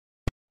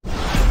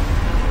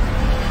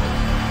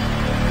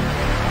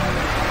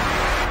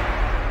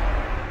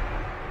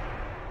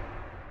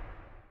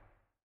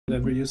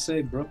Whatever you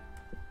say, bro.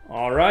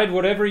 Alright,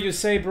 whatever you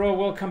say, bro.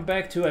 Welcome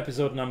back to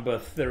episode number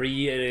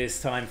 3. It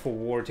is time for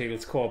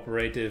Wartales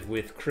Cooperative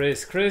with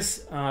Chris.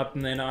 Chris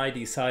and I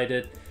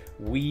decided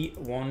we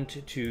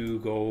want to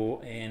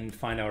go and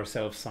find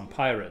ourselves some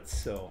pirates.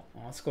 So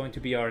that's going to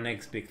be our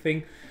next big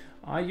thing.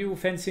 Are you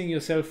fancying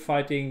yourself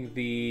fighting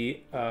the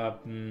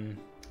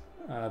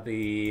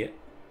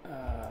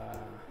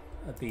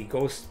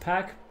ghost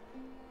pack?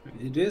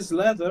 It is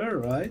leather,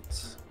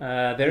 right?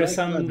 There is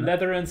some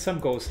leather and some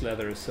ghost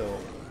leather, so...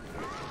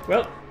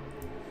 Well,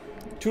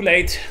 too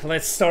late.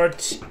 Let's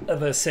start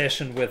the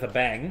session with a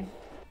bang.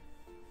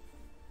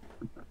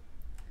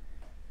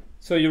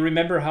 So you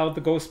remember how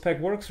the ghost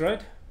pack works,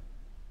 right?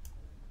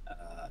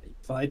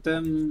 Fight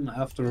them,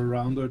 after a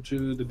round or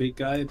two the big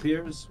guy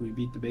appears, we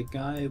beat the big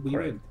guy, we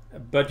win.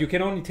 But you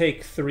can only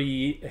take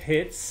 3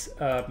 hits.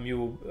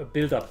 You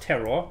build up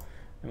terror,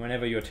 and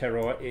whenever your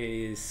terror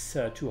is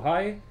too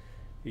high,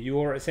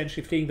 you're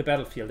essentially fleeing the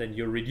battlefield, and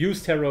you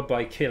reduce terror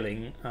by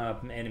killing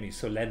enemies,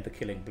 so land the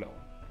killing blow.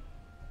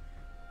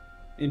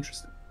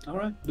 Interesting.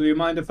 Alright, do you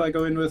mind if I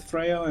go in with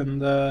Freya and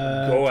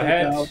go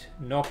ahead,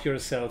 knock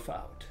yourself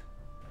out.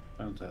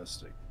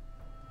 Fantastic.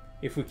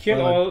 If we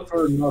kill I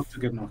prefer not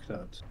to get knocked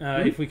out.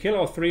 If we kill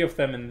all 3 of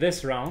them in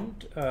this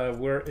round,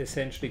 we're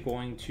essentially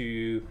going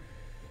to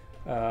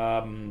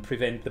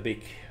prevent the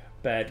big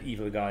bad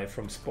evil guy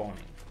from spawning.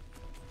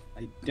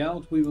 I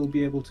doubt we will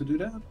be able to do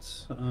that.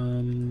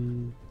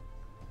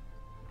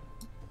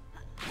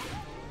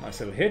 Nice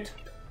little hit.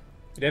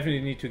 We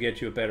definitely need to get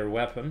you a better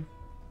weapon.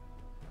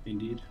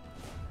 Indeed.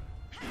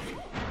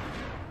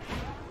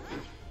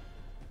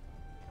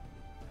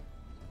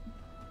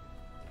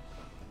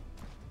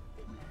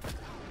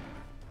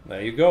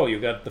 There you go, you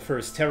got the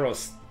first terror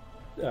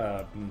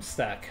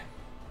stack.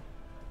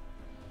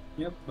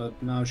 Yep,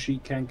 but now she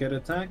can't get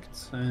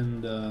attacked,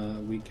 and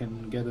we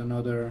can get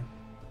another...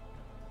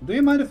 Do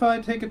you mind if I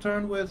take a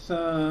turn with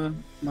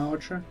my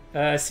archer?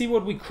 See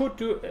what we could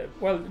do.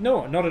 Well,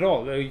 no, not at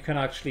all. You can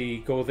actually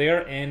go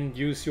there and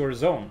use your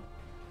zone.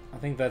 I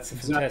think that's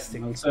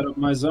fantastic. I'll set up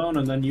my zone,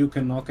 and then you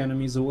can knock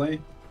enemies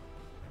away.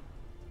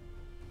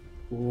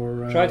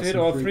 Or, try to hit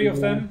all 3 of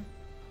them.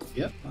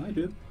 Yep, I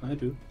do. There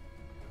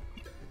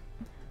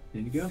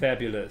you go.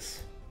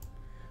 Fabulous.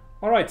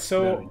 Alright,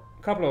 so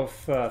a couple of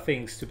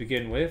things to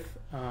begin with.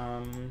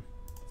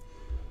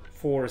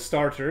 For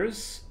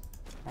starters,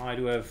 I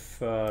do have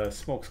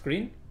smoke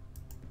screen.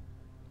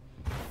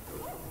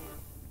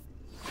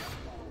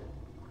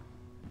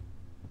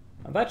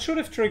 And that should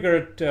have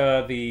triggered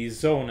the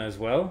zone as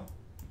well.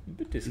 A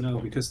bit disappointing.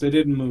 No, because they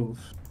didn't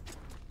move.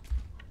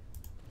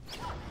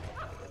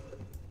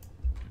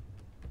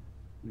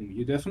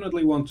 You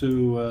definitely want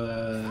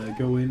to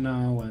go in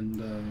now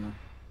and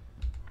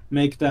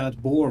make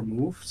that boar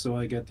move, so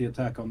I get the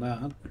attack on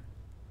that.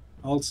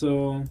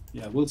 Also,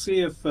 yeah, we'll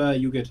see if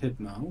you get hit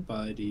now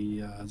by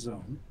the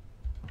zone.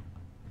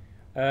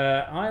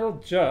 I'll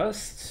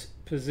just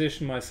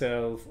position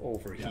myself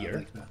over here.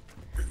 Like that.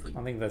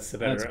 I think that's the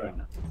better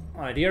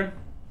idea.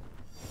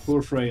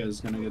 Poor Freya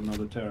is gonna get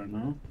another terror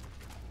now.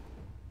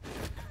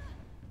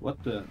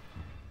 What the?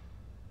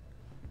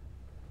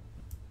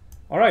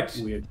 Alright.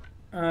 Weird.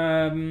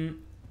 And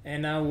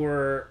now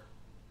we're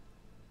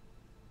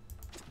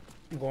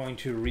going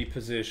to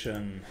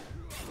reposition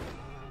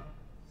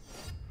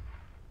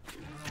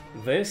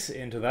this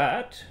into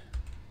that.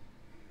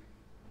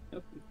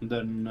 Yep.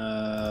 Then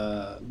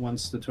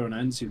once the turn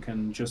ends, you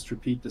can just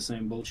repeat the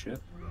same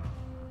bullshit.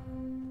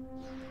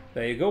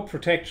 There you go,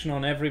 protection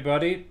on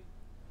everybody.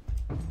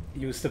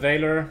 Use the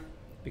Veiler,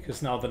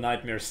 because now the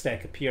Nightmare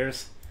stack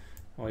appears.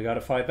 And we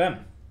gotta fight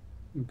them.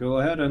 Go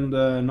ahead and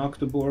knock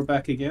the boar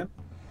back again.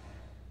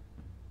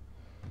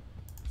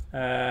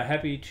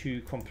 Happy to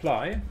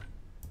comply.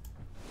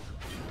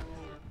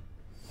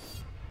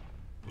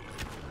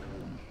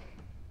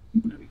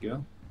 There we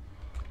go.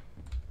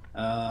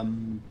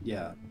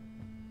 Yeah.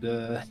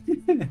 The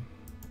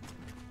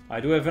I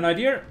do have an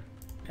idea,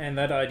 and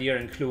that idea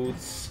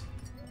includes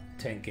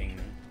tanking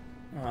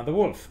the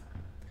wolf.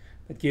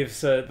 That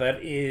gives that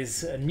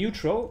is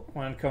neutral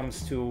when it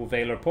comes to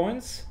Veiler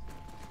points.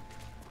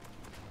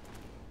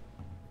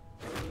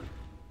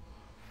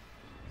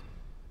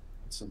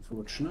 It's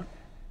unfortunate.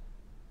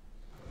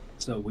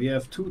 So we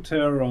have 2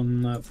 terror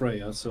on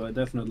Freya, so I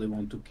definitely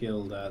want to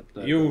kill that.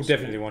 You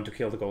definitely want to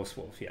kill the ghost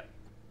wolf, yeah.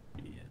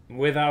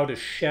 Without a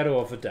shadow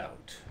of a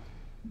doubt.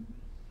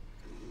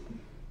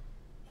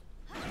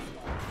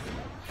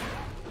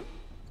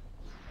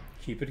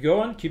 Keep it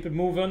going, keep it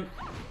moving.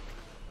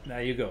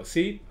 There you go.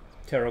 See?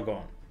 Terror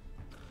gone.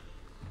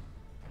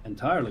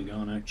 Entirely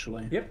gone,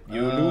 actually. Yep.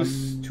 You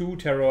lose 2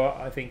 terror,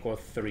 I think, or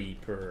 3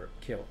 per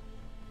kill.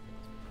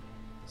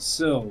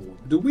 So,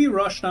 do we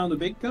rush down the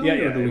big guy? Yeah,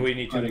 or do we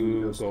need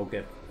to go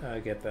get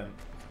them.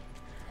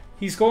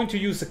 He's going to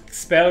use a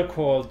spell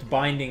called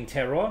Binding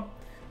Terror,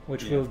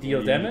 which will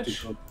deal damage. Need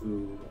to go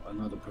to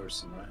another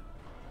person, right?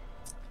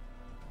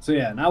 So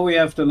yeah, now we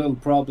have the little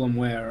problem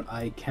where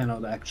I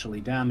cannot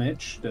actually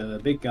damage the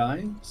big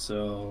guy,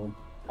 so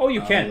Oh,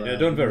 you can.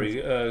 Don't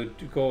worry.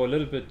 Go a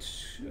little bit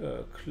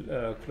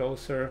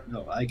closer.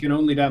 No, I can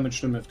only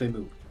damage them if they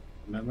move.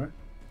 Remember?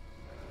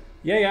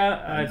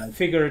 Yeah. I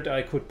figured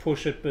I could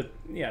push it, but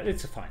yeah,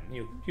 it's fine.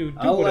 You do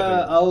I'll,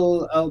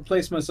 whatever. I'll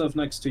place myself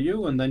next to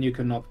you, and then you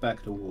can knock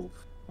back the wolf.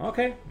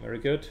 Okay, very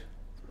good.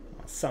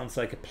 Sounds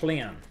like a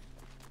plan.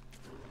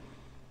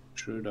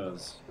 Sure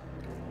does.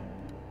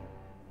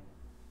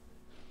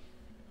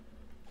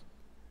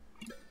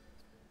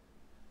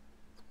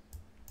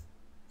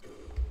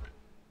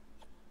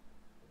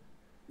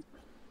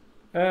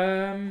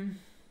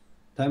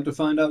 Time to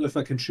find out if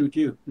I can shoot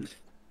you.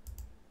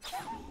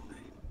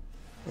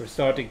 We're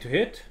starting to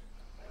hit.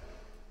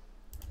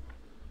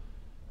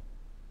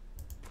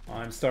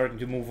 I'm starting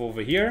to move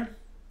over here.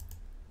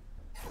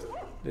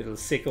 Little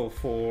sickle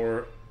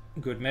for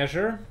good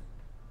measure.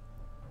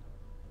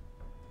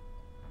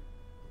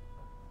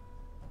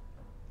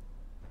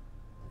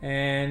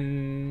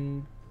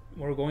 And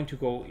we're going to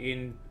go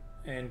in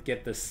and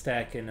get the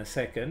stack in a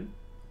second.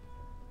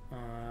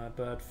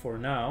 But for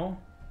now,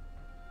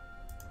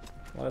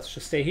 well, let's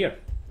just stay here.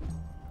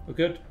 We're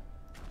good.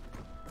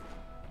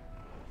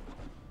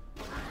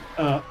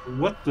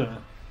 What the?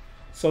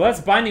 So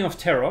that's Binding of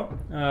Terror.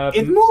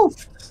 It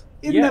moved!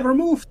 It yeah. never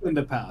moved in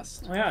the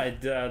past. Yeah,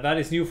 that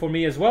is new for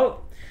me as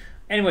well.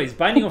 Anyways,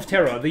 Binding of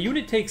Terror. The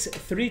unit takes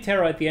 3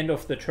 terror at the end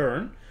of the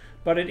turn,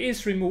 but it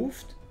is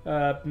removed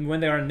when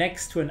they are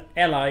next to an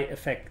ally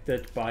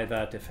affected by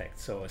that effect.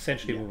 So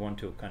essentially we want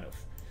to kind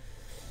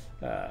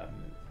of...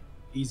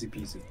 easy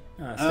peasy.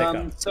 Stack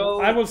up.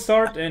 So I will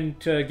start and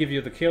give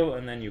you the kill,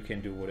 and then you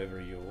can do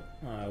whatever you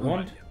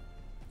want.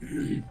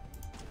 Right.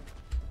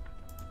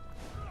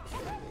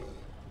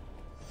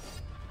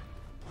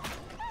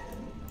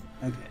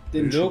 Okay,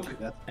 didn't Look shoot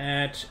that.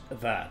 at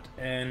that,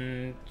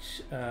 and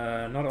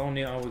not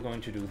only are we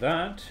going to do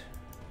that.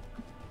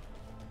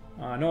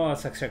 No,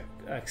 that's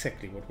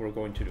exactly what we're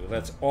going to do.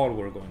 That's all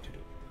we're going to do.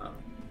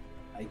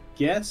 I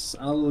guess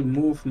I'll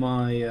move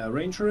my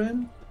ranger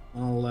in.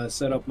 I'll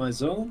set up my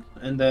zone,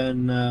 and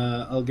then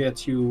I'll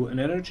get you an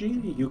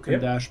energy. You can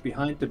dash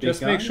behind the big guy.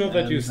 Just make sure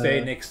that you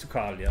stay next to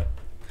Kalia,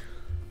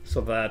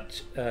 so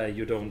that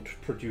you don't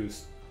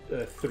produce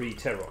 3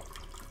 terror.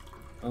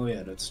 Oh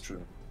yeah, that's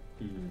true.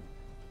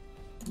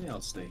 Yeah,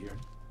 I'll stay here.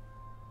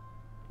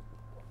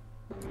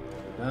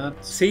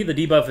 That. See, the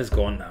debuff is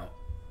gone now.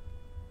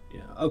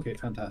 Yeah, okay,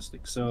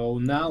 fantastic. So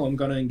now I'm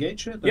gonna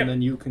engage it, and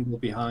then you can go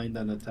behind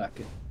and attack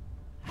it.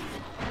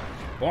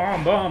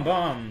 Bomb, bomb,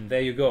 bomb!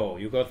 There you go.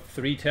 You got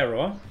 3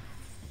 terror.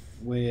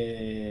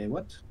 Wait,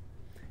 what?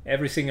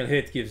 Every single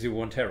hit gives you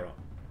 1 terror.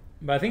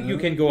 But I think you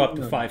can go up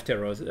to 5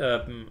 terrors.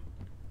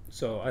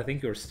 So I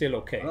think you're still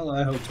okay. Well,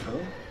 I hope so,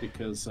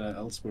 because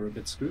else we're a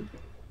bit screwed.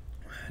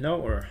 No,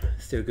 we're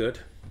still good.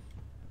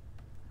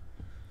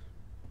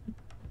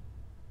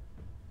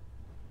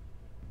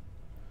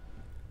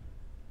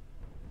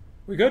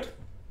 We good?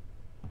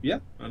 Yeah,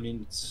 I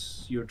mean,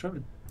 it's your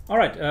turn.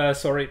 Alright,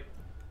 sorry.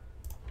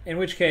 In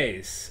which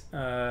case,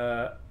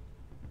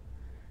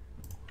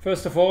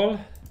 first of all,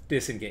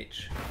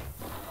 disengage.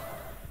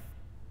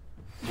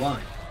 Why?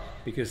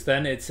 Because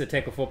then it's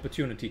attack of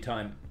opportunity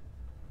time.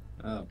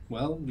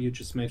 Well, you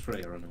just made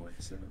Freya run away,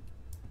 so...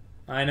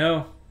 I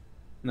know.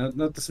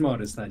 Not the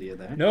smartest idea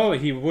there. No,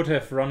 he would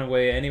have run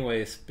away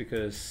anyways,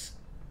 because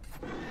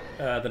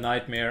the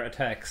nightmare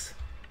attacks.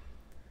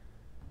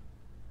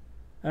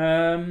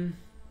 Oh,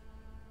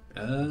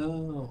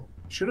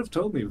 should have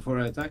told me before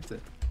I attacked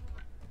it.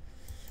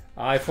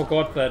 I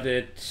forgot that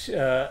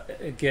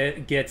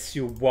it gets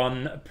you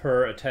 1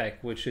 per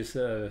attack, which is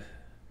a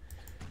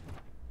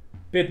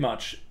bit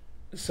much.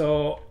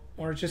 So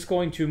we're just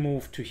going to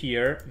move to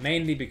here,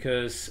 mainly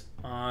because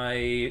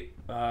I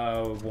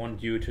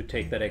want you to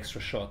take that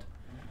extra shot.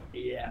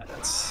 Yeah,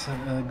 that's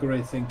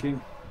great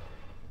thinking.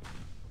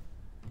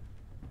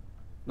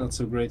 Not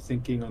so great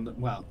thinking on the...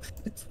 Wow.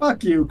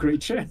 Fuck you,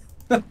 creature.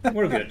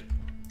 We're good.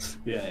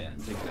 Yeah,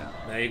 take that.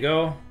 There you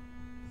go.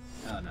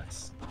 Oh,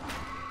 nice.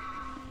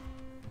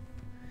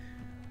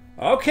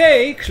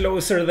 Okay,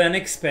 closer than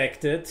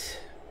expected.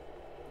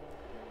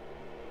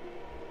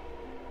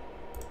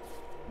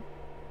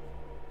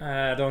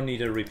 Don't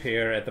need a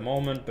repair at the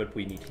moment, but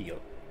we need heal.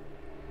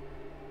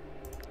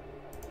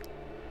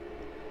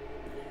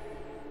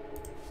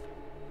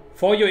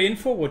 For your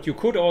info, what you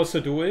could also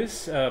do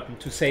is,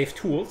 to save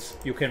tools,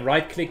 you can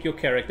right-click your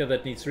character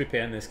that needs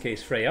repair, in this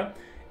case Freya,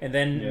 and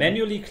then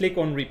manually click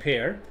on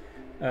repair,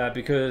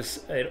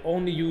 because it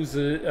only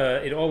uses,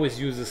 it always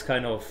uses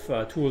kind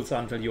of tools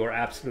until you're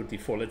absolutely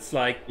full. It's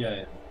like,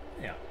 yeah.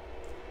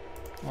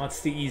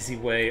 That's the easy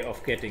way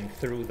of getting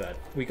through that.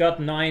 We got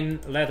 9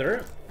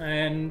 leather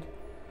and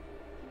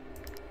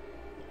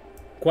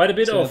quite a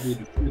bit of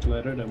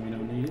leather that we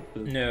don't need.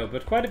 But... No,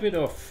 but quite a bit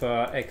of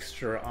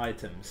extra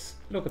items.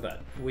 Look at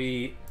that.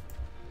 We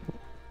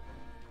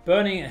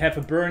have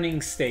a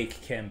burning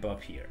stake camp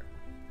up here.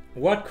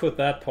 What could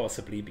that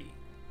possibly be?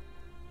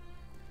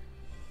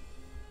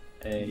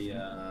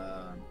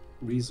 A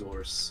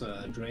resource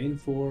drain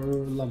for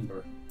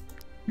lumber.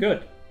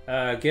 Good.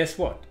 Guess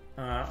what?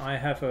 I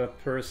have a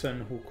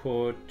person who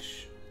could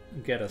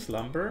get us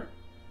lumber.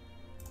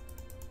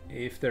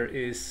 If there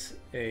is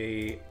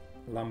a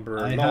lumber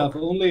I log.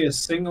 have only a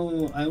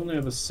single. I only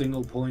have a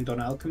single point on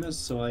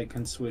alchemist, so I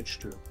can switch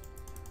to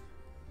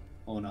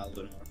on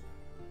Aldenor.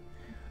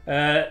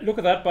 Look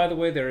at that, by the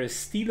way. There is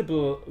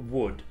stealable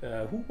wood.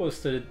 Who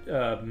was the?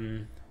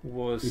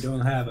 We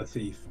don't have a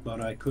thief, but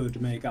I could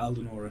make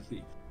Aldenor a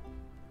thief.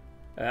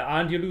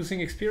 Aren't you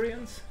losing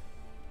experience?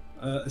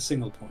 A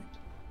single point.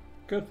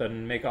 Good,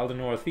 then make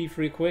Aldenor a thief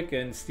real quick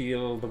and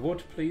steal the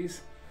wood,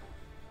 please.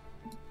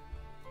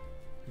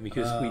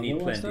 Because we need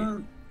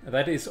plenty.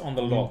 That is on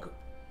the log.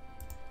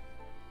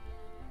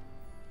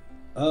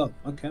 Oh,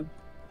 okay.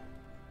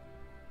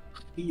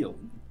 Heal.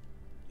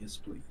 Yes,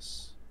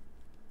 please.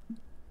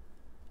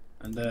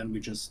 And then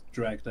we just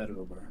drag that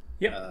over.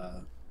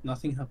 Yeah.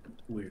 Nothing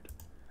happened. Weird.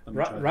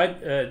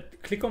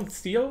 Click on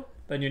steal,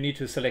 then you need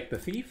to select the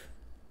thief.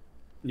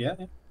 Yeah.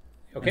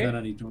 Okay. And then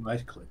I need to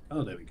right click.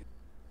 Oh, there we go.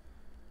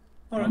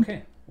 All right.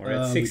 Okay. We're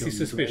at 60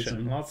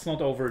 suspicion. Let's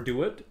not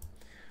overdo it.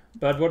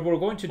 But what we're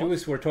going to do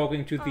is we're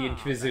talking to the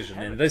Inquisition,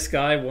 and this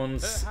guy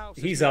wants...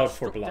 He's out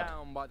for blood.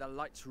 Down by the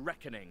light's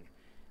reckoning.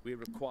 We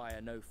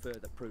require no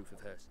further proof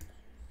of hers.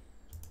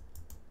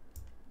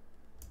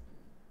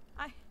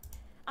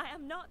 I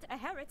am not a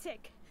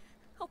heretic.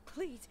 Oh,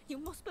 please, you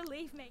must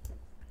believe me.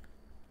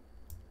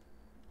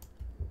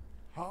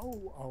 How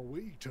are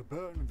we to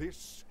burn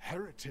this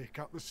heretic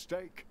at the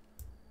stake?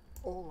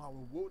 All our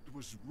wood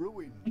was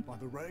ruined by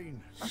the rain.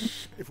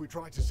 If we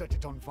try to set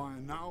it on fire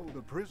now,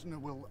 the prisoner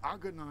will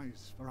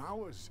agonize for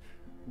hours.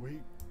 We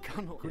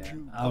cannot. Could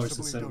you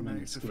possibly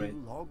donate a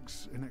few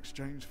logs in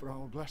exchange for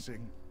our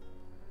blessing?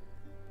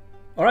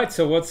 All right,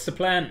 so what's the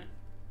plan?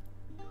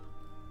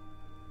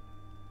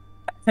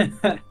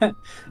 I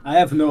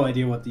have no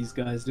idea what these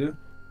guys do.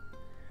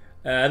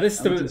 This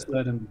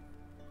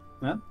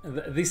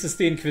is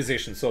the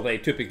Inquisition, so they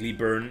typically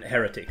burn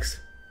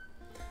heretics.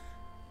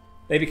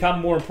 They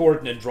become more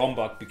important in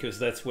Drombach because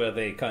that's where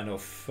they kind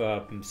of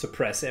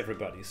suppress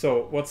everybody.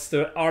 So what's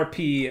the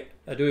RP?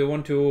 Do you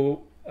want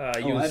to use...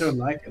 I don't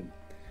like it.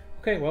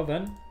 Okay, well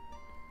then,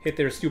 hit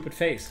their stupid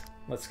face.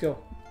 Let's go.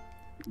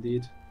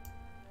 Indeed.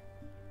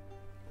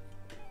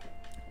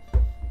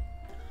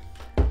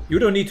 You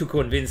don't need to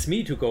convince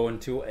me to go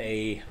into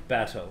a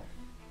battle.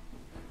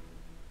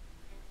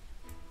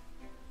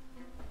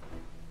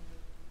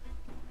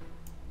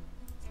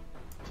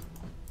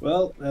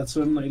 Well, that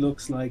certainly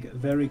looks like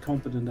very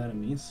competent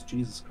enemies.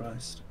 Jesus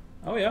Christ.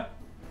 Oh yeah.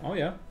 Oh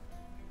yeah.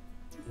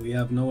 We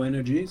have no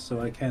energy,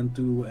 so I can't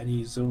do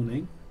any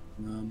zoning.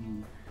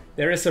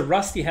 There is a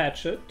rusty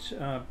hatchet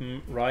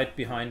right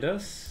behind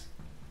us.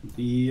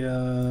 The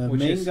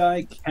main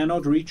guy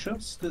cannot reach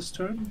us this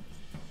turn,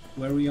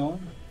 where we are.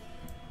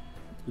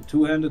 The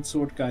two-handed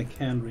sword guy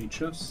can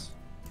reach us.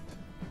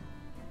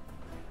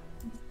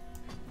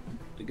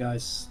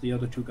 The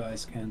other two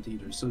guys can't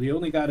either. So the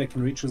only guy that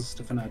can reach us is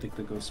the fanatic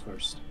that goes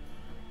first.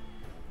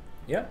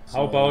 Yeah. So,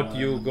 how about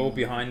you go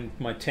behind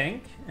my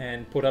tank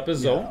and put up a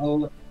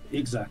zone?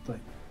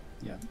 Exactly.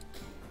 Yeah.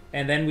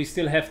 And then we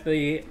still have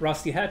the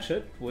rusty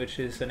hatchet, which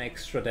is an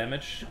extra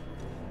damage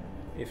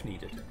if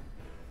needed.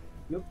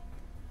 Yep.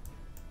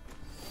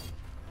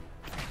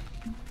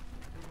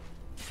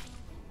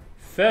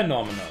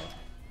 Phenomenal.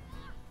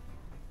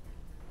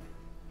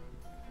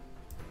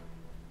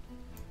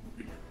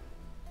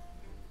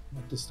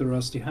 What does the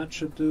rusty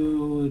hatchet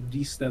do?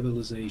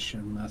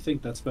 Destabilization. I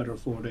think that's better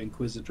for the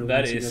Inquisitor.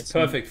 That is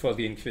perfect for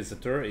the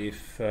Inquisitor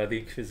if the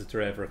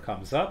Inquisitor ever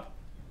comes up.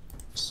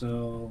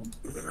 So,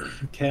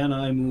 can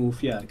I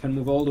move? Yeah, I can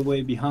move all the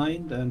way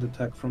behind and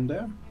attack from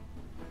there.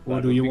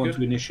 Or do you want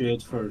to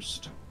initiate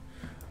first?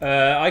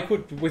 I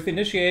could, with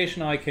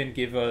initiation, I can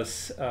give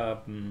us a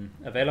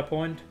Vela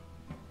point.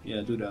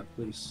 Yeah, do that,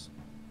 please.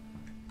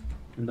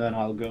 And then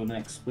I'll go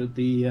next with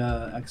the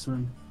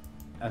X-woman.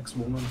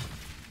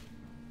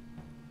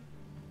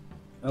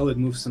 Oh, it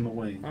moves them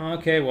away.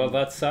 Okay, well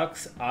that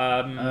sucks.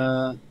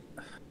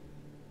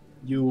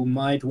 You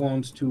might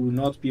want to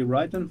not be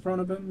right in front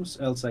of him,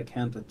 else I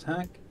can't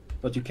attack.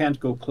 But you can't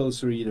go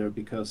closer either,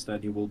 because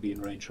then you will be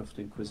in range of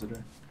the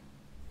Inquisitor.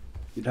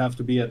 You'd have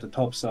to be at the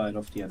top side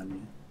of the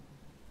enemy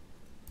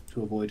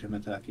to avoid him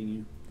attacking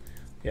you.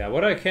 Yeah,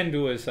 what I can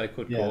do is I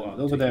could go out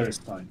over there is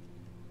fine.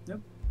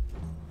 Yep.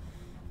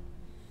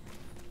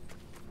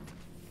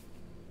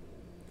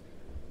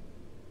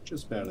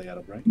 Just barely out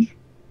of range.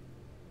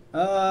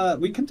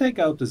 We can take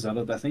out the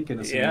Zealot, I think, in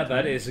a second. Yeah,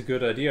 that is a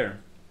good idea.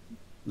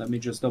 Let me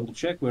just double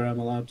check where I'm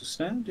allowed to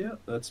stand. Yeah,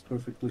 that's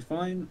perfectly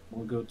fine.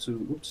 We'll go to,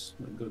 oops,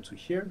 we'll go to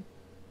here.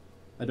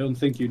 I don't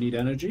think you need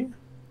energy.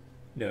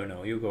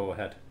 No, you go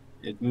ahead.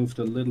 It moved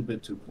a little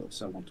bit too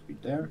close. I want to be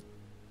there.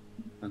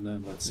 And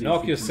then let's see.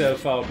 Knock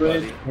yourself out,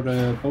 buddy. For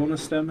the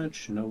bonus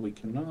damage. No, we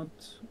cannot.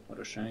 What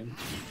a shame.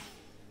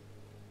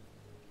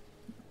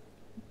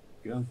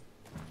 Go.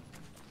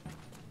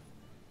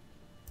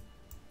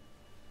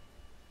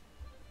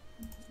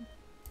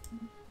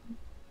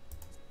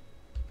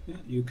 Yeah,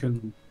 you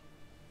can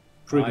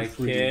pretty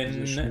freely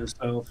position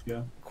yourself,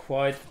 yeah.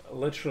 Quite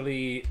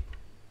literally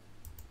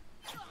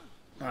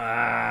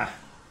Ah,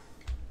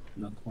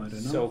 Not quite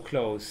enough. so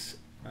close.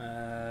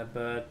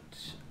 But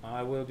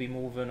I will be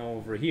moving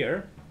over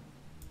here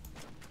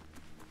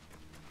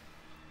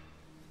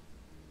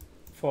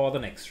for the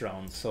next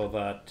round, so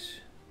that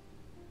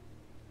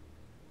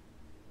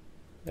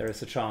there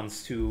is a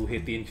chance to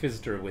hit the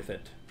Inquisitor with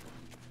it.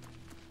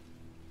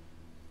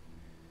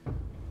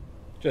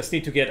 Just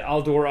need to get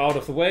Aldor out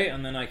of the way,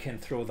 and then I can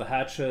throw the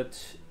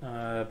hatchet.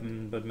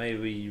 But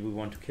maybe we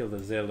want to kill the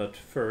Zealot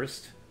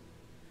first.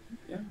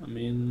 Yeah, I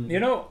mean...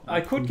 You know,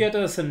 I could get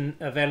us a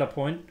Valor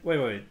point.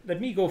 Wait. Let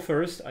me go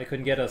first. I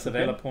can get us a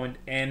Valor point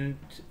and...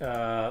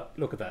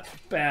 look at that.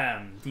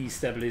 Bam!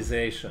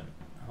 Destabilization.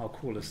 How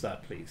cool is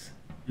that, please?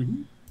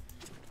 Mm-hmm.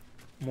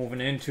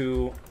 Moving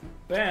into...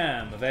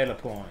 Bam! A Valor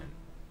point.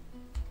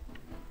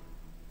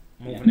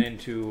 Moving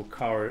into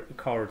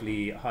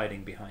cowardly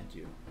hiding behind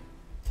you.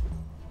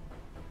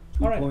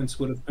 2 Alright. points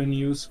would have been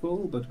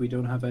useful, but we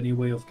don't have any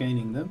way of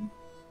gaining them.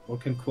 Or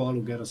can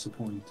Qualu get us a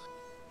point?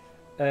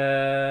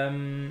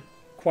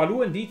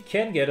 Qualu indeed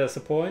can get us a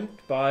point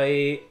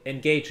by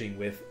engaging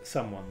with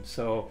someone.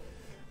 So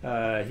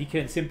he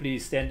can simply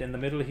stand in the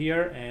middle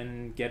here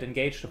and get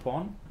engaged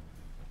upon.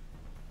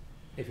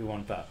 If you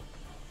want that.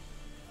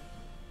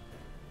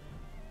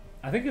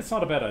 I think it's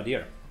not a bad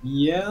idea.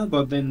 Yeah,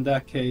 but in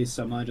that case,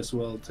 I might as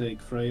well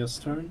take Freya's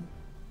turn.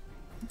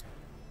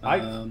 I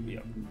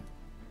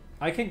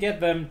can get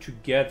them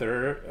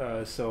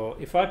together, so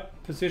if I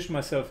position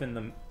myself in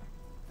the...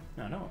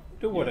 No,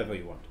 do whatever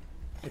you want.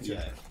 It's your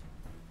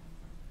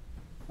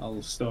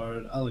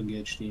turn. I'll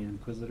engage the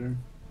Inquisitor.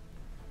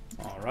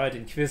 Alright,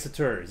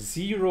 Inquisitor,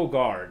 0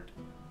 guard,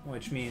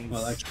 which means...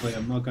 Well, actually,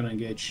 I'm not gonna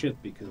engage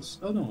shit because...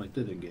 Oh no, I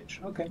did engage.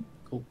 Okay,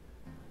 cool.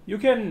 You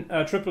can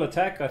triple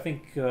attack, I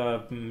think,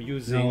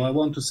 using... No, I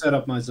want to set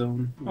up my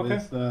zone Okay.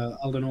 with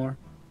Aldenor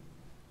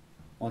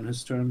on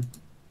his turn.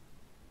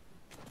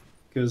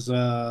 Because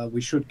we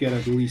should get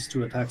at least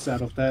 2 attacks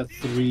out of that,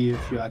 3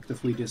 if you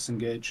actively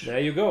disengage. There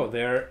you go.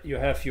 There you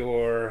have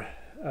your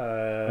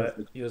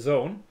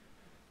zone.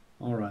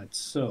 Alright,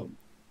 so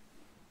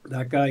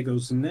that guy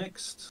goes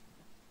next.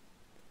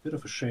 Bit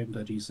of a shame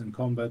that he's in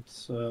combat,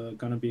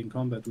 gonna be in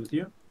combat with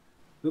you.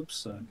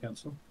 Oops,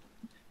 cancel.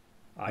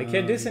 I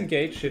can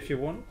disengage if you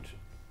want.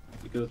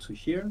 You go to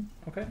here.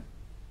 Okay.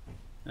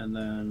 And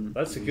then...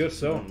 That's a good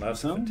zone.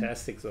 That's a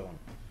fantastic zone.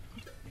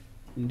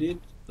 Indeed.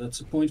 That's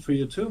a point for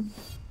you too.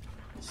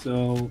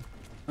 So...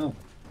 Oh,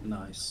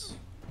 nice.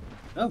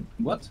 Oh,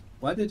 what?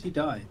 Why did he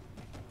die?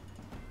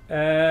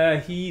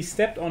 He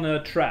stepped on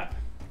a trap.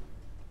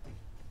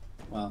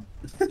 Wow.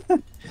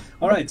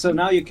 Alright, so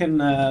now you can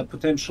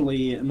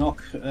potentially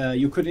knock...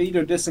 you could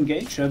either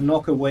disengage and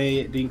knock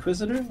away the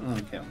Inquisitor. Oh,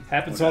 okay.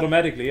 Happens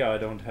automatically. I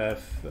don't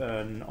have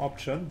an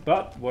option.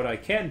 But what I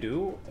can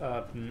do,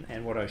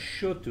 and what I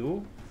should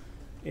do,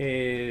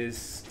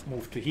 is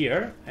move to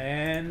here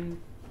and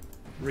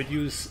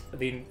reduce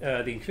the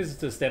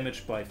Inquisitor's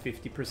damage by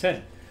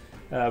 50%.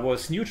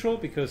 Was neutral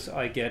because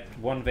I get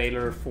 1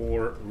 Valor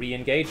for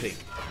re-engaging.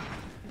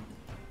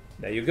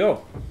 There you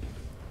go.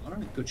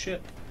 Alright, good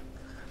shit.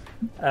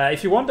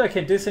 If you want, I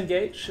can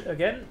disengage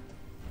again.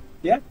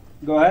 Yeah,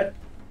 go ahead.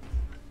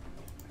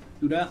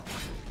 Do that.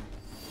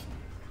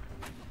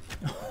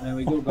 There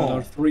we go, got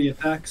our 3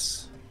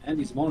 attacks. And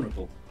he's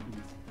vulnerable.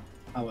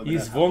 However,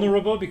 He's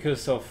vulnerable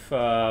because of...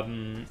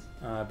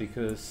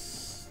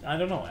 because... I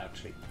don't know,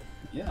 actually.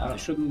 Yeah, I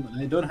shouldn't...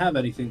 I don't have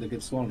anything that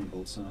gets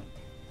vulnerable, so...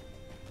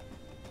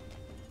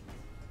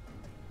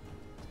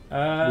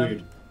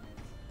 Weird.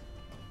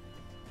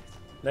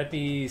 Let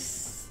me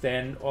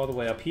stand all the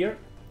way up here.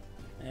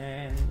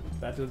 And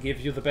that will give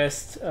you the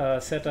best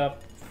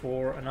setup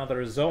for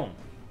another zone.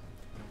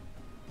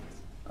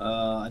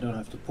 I don't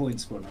have the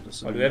points for another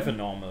zone. Well, you have a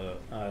normal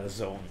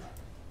zone.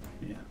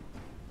 Yeah.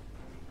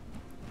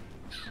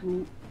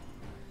 True.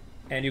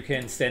 And you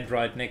can stand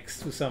right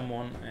next to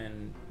someone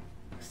and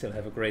still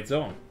have a great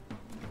zone.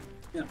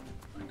 Yeah.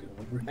 I go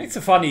over here.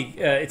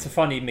 It's a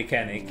funny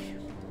mechanic.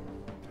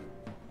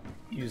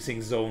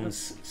 Using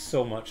zones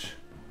so much.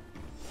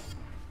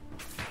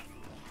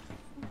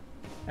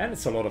 And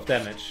it's a lot of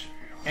damage.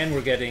 And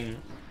we're getting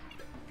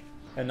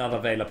another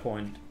Valor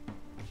point.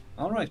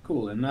 Alright,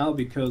 cool. And now,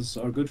 because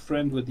our good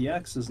friend with the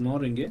axe is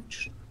not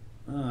engaged...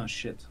 Ah,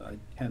 shit. I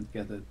can't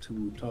get it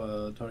to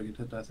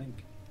target, I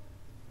think.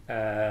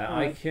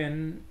 I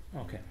can...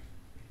 Okay.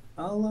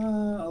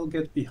 I'll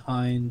get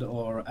behind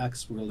our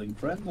axe-wielding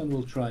friend and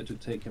we'll try to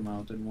take him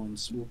out in one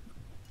swoop.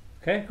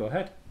 Okay, go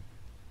ahead.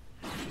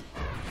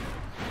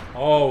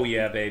 Oh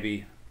yeah,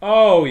 baby.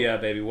 Oh yeah,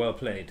 baby. Well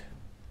played.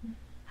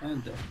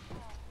 And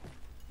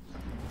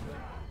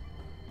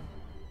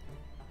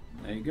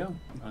there you go.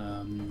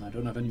 I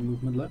don't have any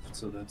movement left,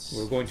 so that's...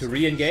 We're going to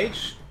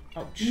re-engage.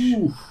 Ouch.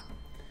 Oof.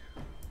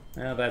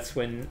 Now that's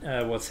when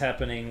what's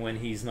happening when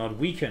he's not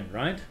weakened,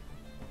 right?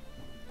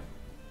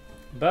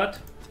 But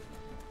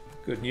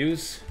good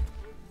news.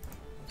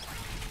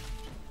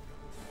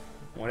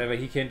 Whatever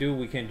he can do,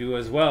 we can do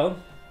as well.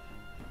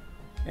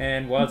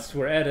 And whilst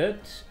we're at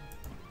it,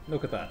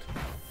 look at that.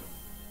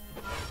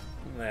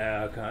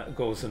 There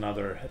goes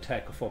another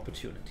attack of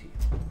opportunity.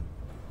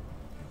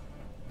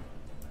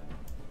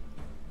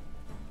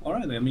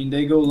 Alright, I mean,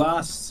 they go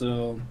last,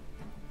 so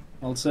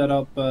I'll set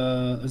up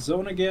a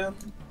zone again.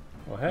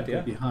 Go ahead, Go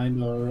yeah.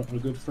 behind our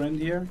good friend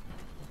here.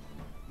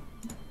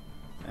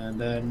 And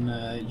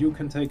then you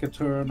can take a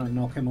turn and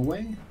knock him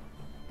away.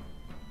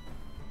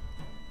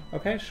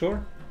 Okay,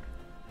 sure.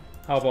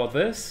 How about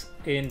this?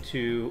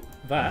 Into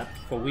that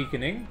for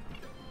weakening.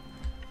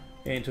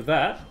 Into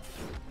that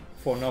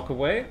for knock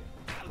away.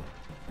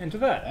 Into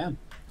that. Damn.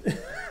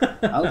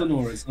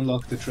 Aldenor has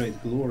unlocked the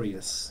trait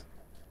Glorious.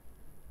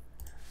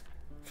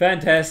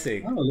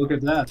 Fantastic. Oh, look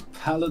at that.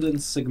 Paladin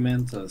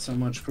Segmenta. So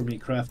much for me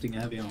crafting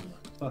heavy armor.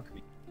 Fuck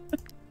me.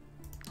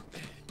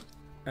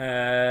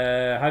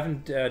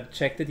 Haven't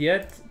checked it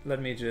yet.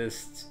 Let me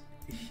just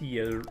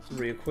heal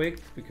real quick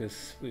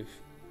because we've...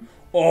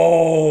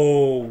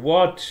 Oh,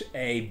 what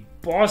a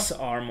boss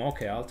armor.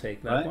 Okay, I'll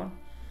take that one.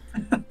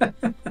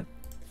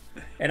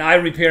 And I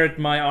repaired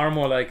my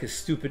armor like a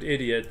stupid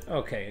idiot.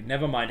 Okay,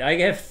 never mind. I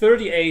have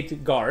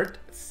 38 guard.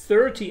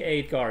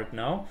 38 guard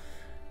now.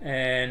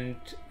 And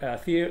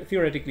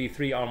theoretically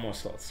 3 armor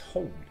slots.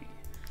 Holy.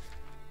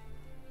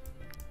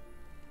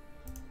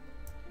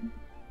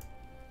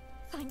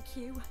 Thank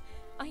you.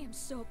 I am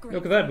so grateful.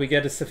 Look at that. We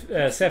get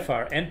a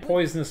sapphire and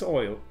poisonous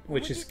oil,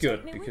 which Would is you take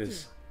good me with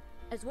because you,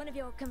 as one of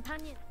your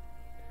companions.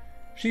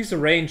 she's a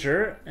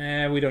ranger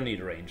and we don't need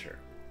a ranger.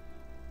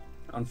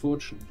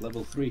 Unfortunate.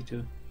 Level 3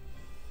 too.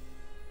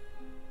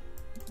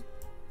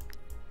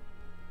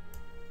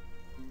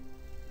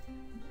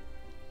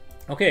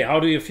 Okay, how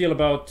do you feel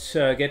about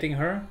getting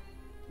her?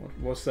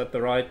 Was that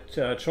the right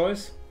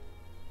choice?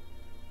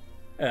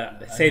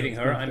 Saving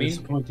her, I mean.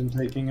 There's no point in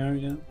taking her,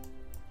 yeah.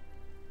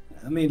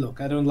 I mean,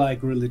 look, I don't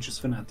like religious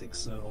fanatics,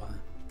 so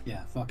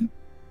yeah, fuck it.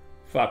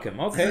 Fuck him.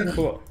 Okay,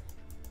 cool.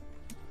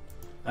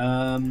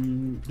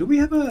 Do we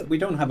have a? We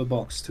don't have a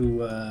box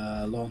to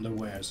launder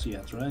wares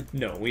yet, right?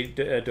 No, we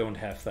don't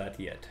have that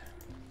yet.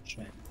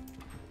 Shame.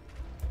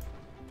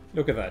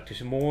 Look at that.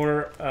 There's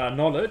more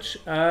knowledge.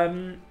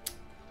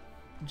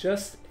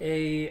 Just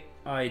a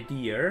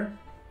idea.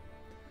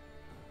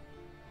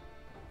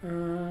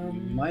 You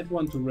might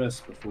want to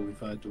rest before we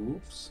fight the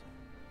wolves.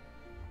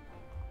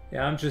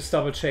 Yeah, I'm just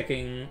double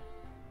checking.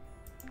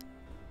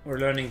 We're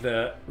learning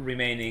the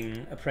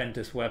remaining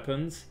apprentice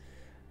weapons.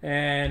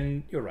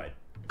 And you're right.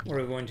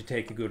 We're going to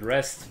take a good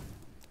rest.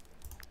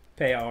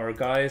 Pay our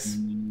guys.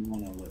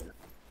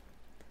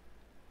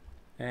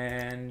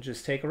 And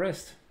just take a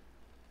rest.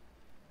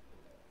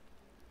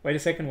 Wait a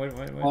second, wait.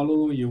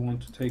 Apollo, you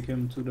want to take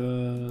him to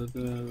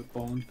the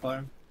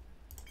bonfire?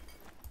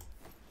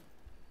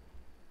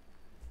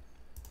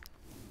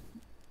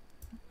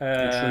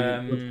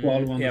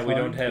 Yeah, we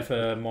don't have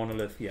a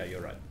monolith. Yeah,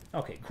 you're right.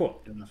 Okay, cool.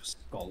 Don't have a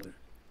scholar.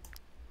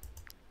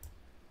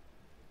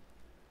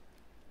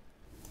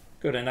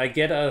 Good, and I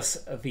get us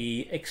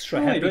the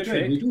extra happy wait.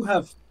 trick. We do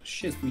have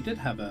shit. We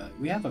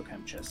have a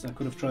camp chest. I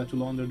could have tried to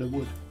launder the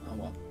wood. Oh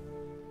well.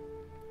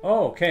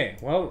 Oh, okay.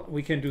 Well,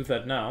 we can do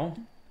that now.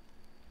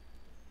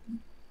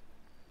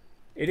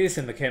 It is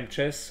in the camp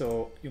chest,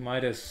 so you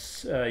might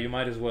as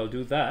well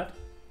do that.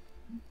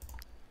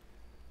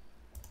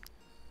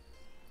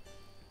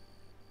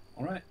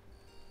 All right.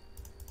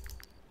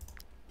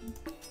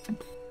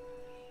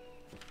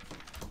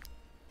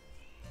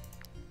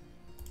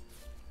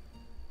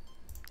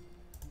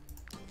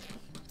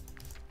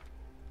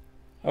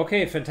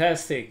 Okay,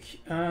 fantastic.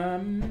 Well,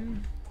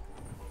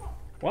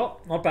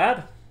 not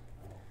bad.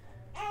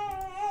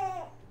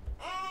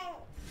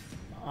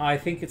 I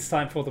think it's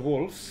time for the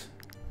wolves.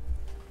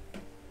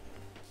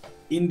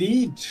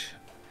 Indeed.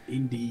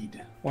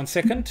 Indeed. 1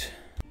 second.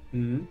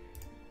 Hmm.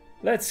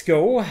 Let's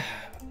go.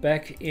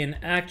 Back in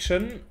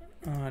action.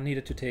 I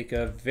needed to take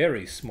a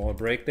very small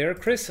break there.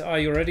 Chris, are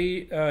you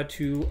ready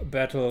to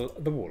battle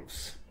the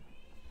wolves?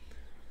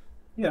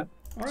 Yeah.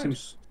 All right.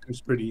 Seems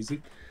pretty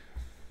easy.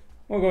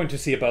 We're going to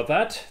see about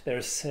that.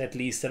 There's at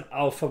least an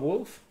alpha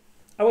wolf.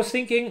 I was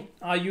thinking,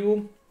 are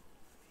you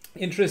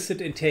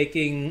interested in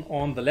taking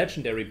on the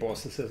legendary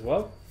bosses as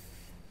well?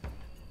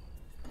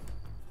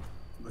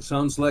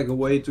 Sounds like a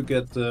way to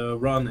get the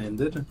run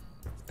ended.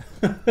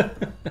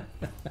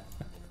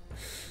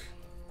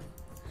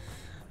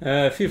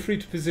 Feel free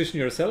to position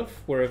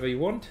yourself wherever you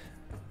want.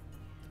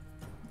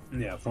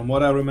 Yeah, from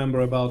what I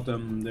remember about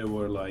them, they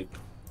were like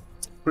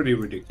pretty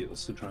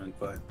ridiculous to try and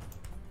fight.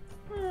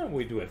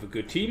 We do have a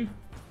good team.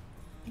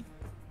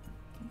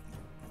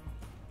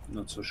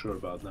 Not so sure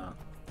about that.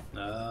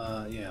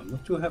 Yeah, I'm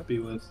not too happy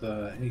with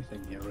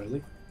anything here,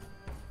 really.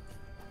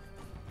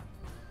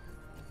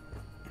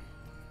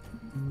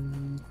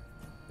 And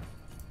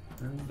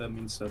that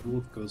means that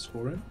wolf goes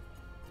for it.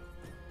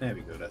 There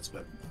we go, that's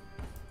better.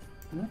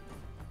 Yeah,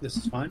 this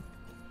is fine.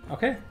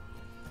 Okay.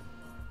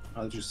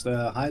 I'll just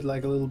hide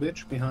like a little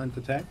bitch behind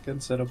the tank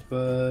and set up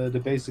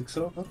the basic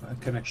zone. Oh, I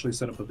can actually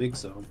set up a big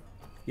zone.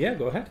 Yeah,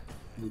 go ahead.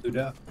 We'll do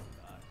that.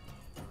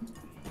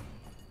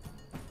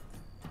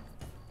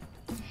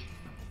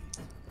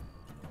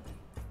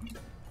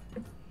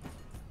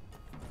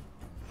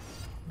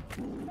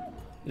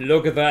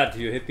 Look at that,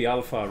 you hit the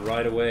alpha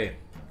right away.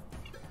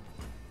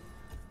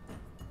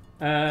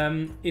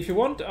 If you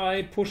want,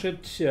 I push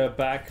it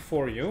back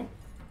for you.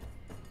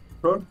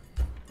 Sure.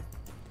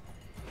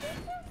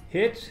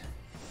 Hit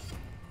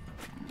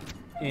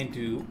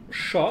into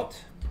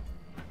shot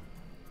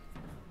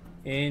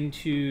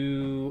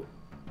into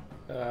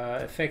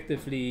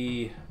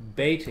effectively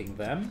baiting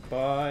them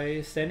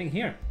by standing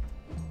here.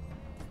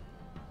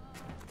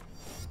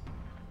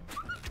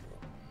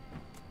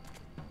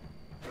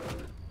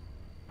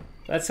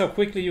 That's how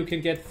quickly you can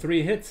get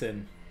 3 hits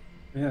in.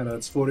 Yeah,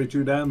 that's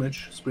 42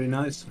 damage. It's pretty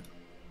nice.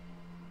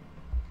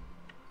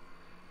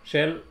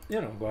 Shell,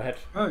 you know, go ahead.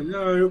 Oh,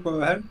 yeah, you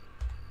go ahead.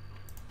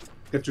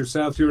 Get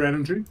yourself your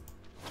energy.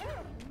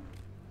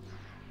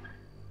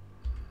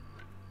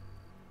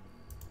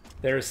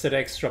 There's that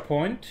extra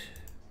point.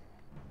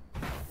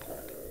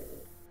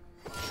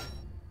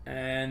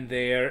 And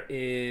there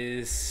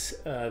is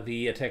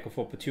the attack of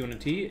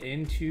opportunity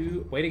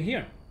into waiting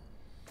here.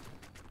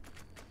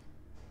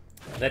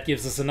 That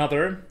gives us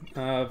another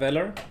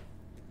Valor.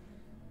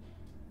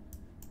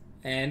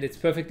 And it's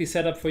perfectly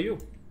set up for you.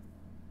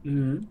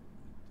 Mm-hmm.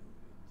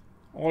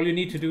 All you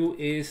need to do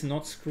is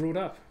not screw it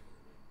up.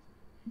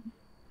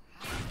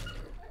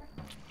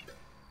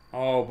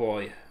 Oh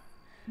boy.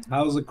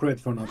 How's a crit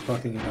for not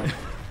fucking it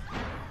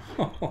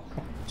up?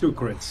 2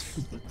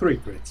 crits. 3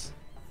 crits.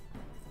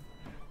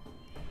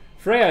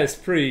 Freya is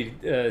pretty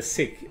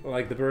sick.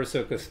 Like the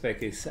Berserker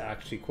spec is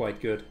actually quite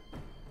good.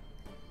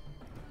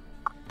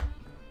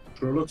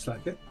 Sure looks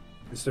like it.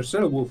 Is there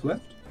still a wolf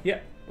left? Yeah,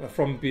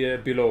 from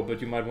below,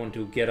 but you might want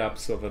to get up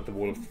so that the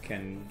wolf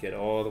can get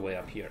all the way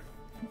up here.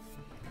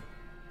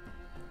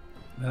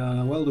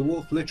 Well, the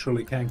wolf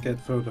literally can't get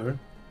far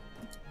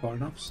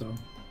enough, so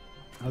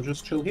I'll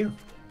just chill here.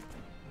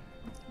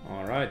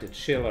 Alright, a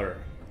chiller.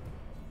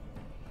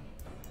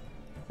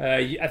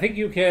 I think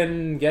you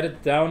can get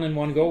it down in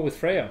one go with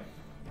Freya.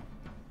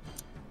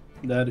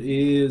 That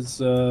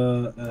is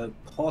a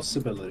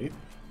possibility.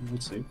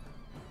 We'll see.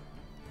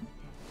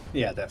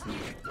 Yeah,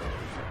 definitely.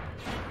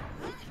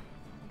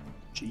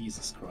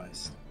 Jesus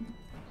Christ.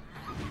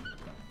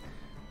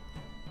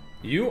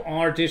 You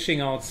are dishing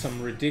out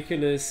some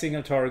ridiculous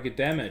single target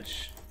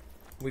damage.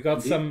 We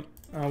got some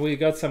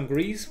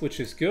grease, which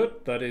is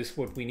good. That is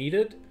what we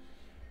needed.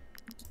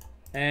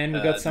 And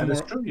we got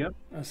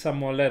some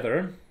more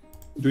leather.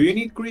 Do you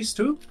need grease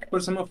too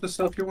for some of the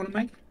stuff you want to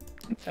make?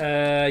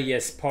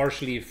 Yes,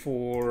 partially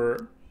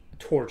for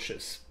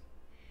torches.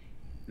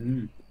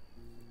 Mm.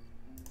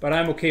 But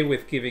I'm okay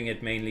with giving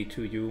it mainly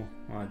to you.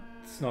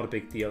 It's not a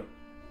big deal.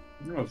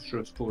 No, it's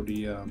just for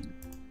the...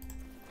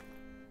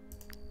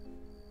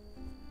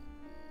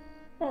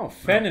 Oh,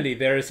 finally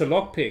there is a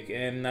lockpick,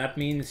 and that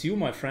means you,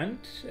 my friend,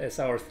 as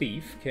our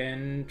thief,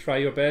 can try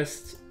your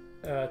best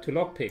to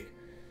lockpick.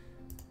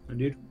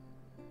 Indeed.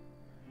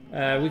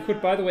 We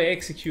could, by the way,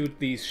 execute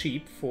these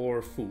sheep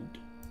for food.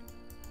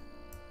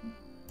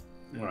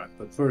 Alright,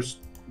 but first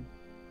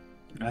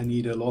I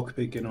need a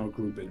lockpick in our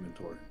group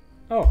inventory.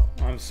 Oh,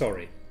 I'm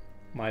sorry.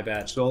 My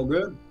bad. It's all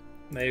good.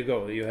 There you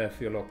go, you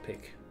have your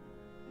lockpick.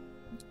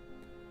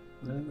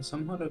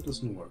 Somehow that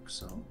doesn't work,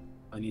 so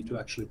I need to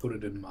actually put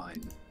it in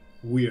mine.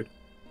 Weird.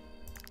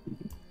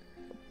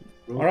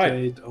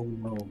 Rotate, Alright. oh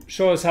no.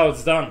 Show us how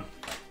it's done.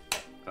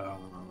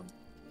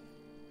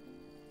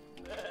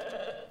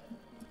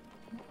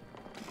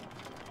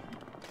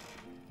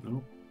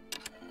 No.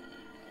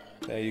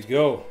 There you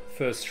go.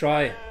 First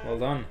try. Well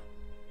done.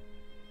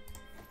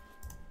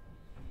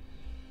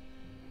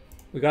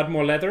 We got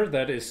more leather.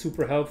 That is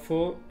super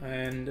helpful.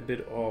 And a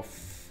bit of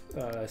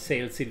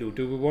salesy loot.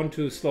 Do we want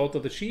to slaughter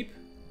the sheep?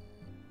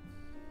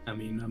 I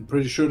mean, I'm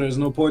pretty sure there's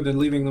no point in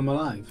leaving them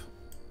alive.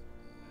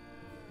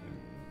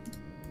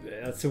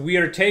 That's a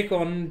weird take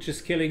on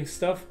just killing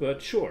stuff,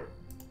 but sure.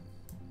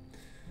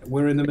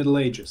 We're in the Middle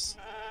Ages.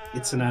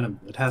 It's an animal.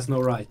 It has no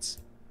rights.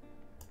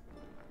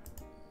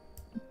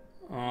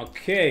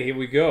 Okay, here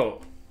we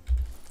go.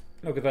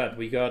 Look at that.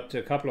 We got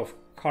a couple of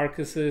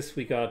carcasses.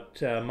 We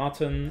got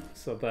mutton,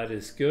 so that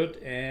is good.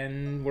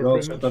 And we're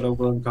also got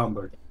over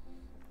encumbered.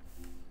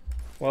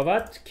 Well,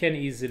 that can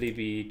easily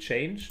be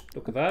changed.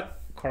 Look at that.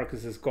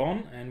 Carcass is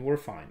gone, and we're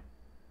fine.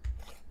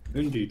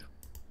 Indeed.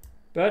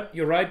 But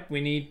you're right. We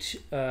need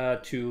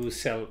to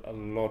sell a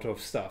lot of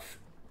stuff.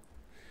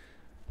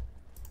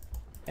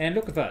 And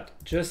look at that.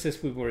 Just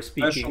as we were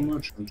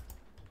speaking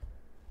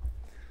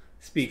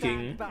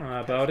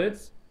about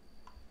it.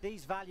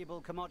 These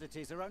valuable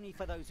commodities are only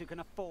for those who can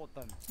afford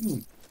them.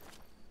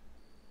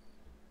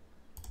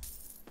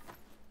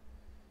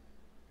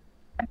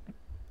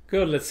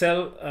 Good, let's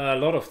sell a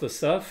lot of the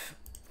stuff.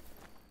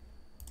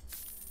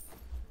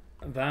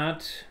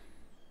 That.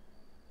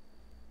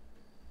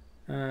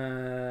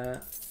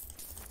 A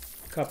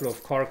couple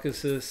of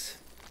carcasses.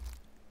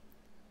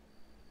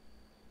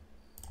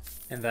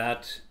 And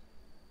that.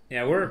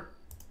 Yeah, we're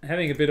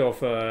having a bit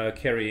of a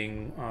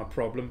carrying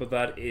problem, but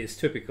that is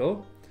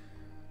typical.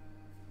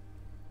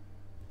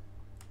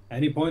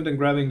 Any point in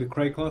grabbing the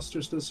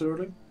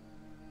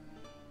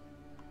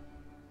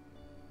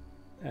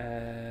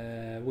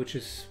which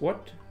is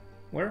what?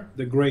 Where?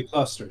 The grey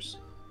clusters.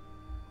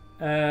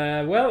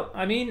 Well,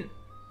 I mean,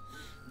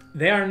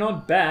 they are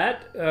not bad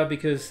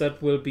because that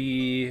will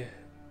be.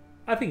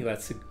 I think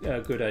that's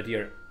a good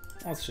idea.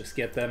 Let's just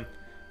get them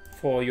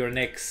for your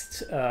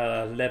next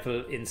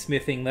level in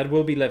smithing. That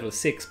will be level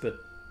 6, but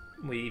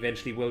we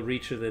eventually will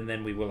reach it, and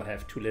then we will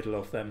have too little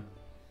of them.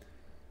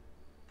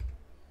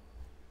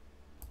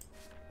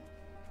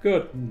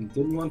 Good.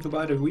 Didn't want to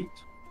buy the wheat.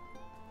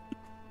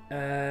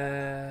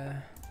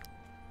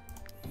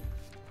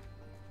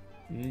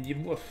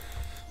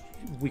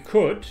 We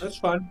could. That's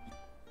fine.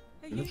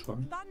 Are That's you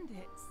fine.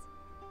 bandits?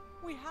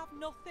 We have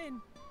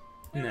nothing.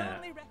 Nah,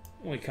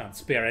 we can't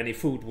spare any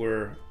food.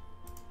 We're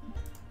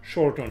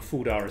short on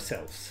food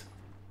ourselves.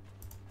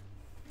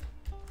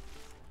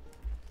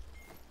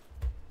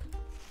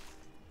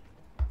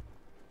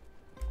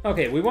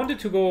 Okay, we wanted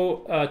to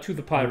go to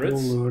the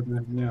pirates.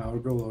 Yeah, I'll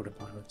go over the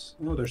pirates.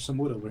 Oh, there's some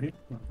wood over here.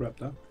 I'll grab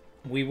that.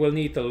 We will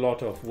need a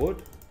lot of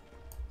wood.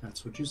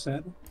 That's what you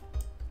said.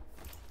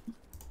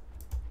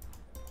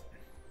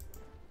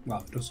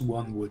 Wow, just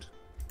one wood.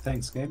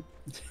 Thanks, game.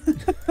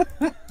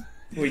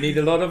 We need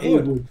a lot of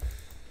wood.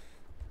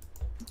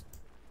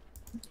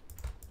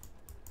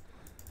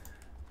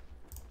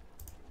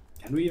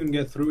 Can we even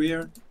get through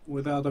here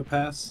without a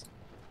pass?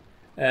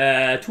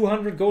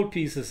 200 gold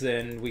pieces,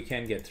 and we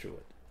can get through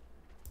it.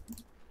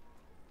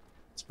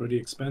 It's pretty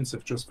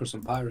expensive just for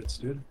some pirates,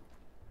 dude.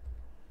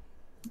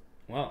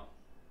 Well,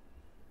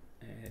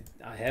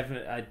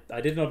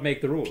 I did not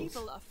make the rules.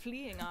 People are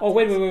fleeing. Oh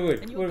wait!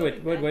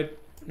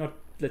 Not.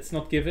 Let's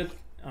not give it.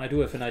 I do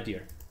have an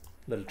idea.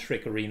 Little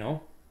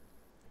trickerino.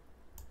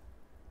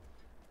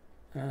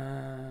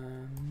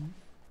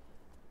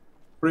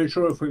 Pretty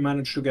sure if we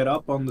manage to get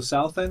up on the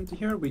south end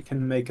here, we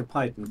can make a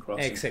python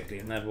crossing. Exactly,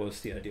 and that was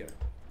the idea.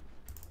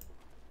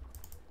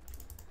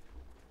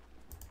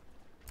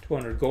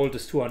 200 gold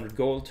is 200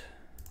 gold.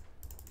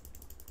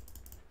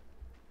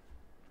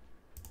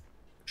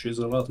 Which is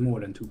a lot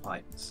more than 2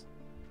 pythons.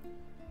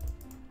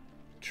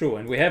 True,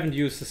 and we haven't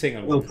used a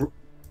single one.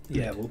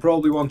 Yeah, we'll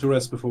probably want to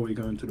rest before we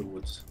go into the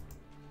woods.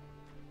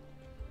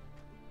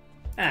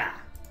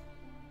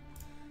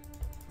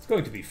 It's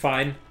going to be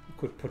fine.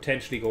 Could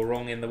potentially go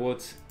wrong in the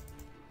woods.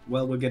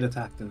 Well, we'll get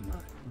attacked in the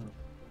night.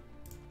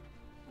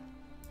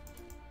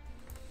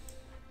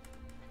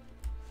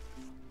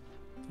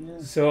 Yeah.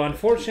 So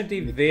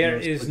unfortunately there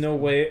is no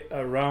way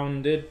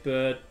around it,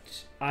 but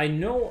I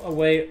know a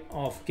way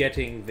of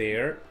getting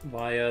there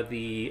via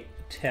the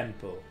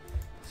temple.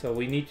 So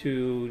we need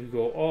to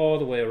go all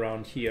the way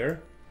around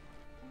here.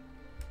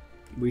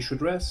 We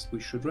should rest. We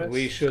should rest.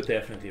 We should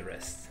definitely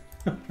rest.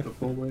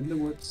 Before we're in the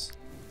woods.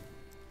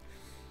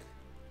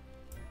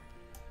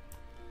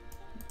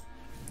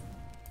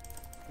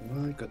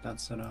 Alright, got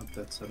that set up,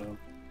 that set up.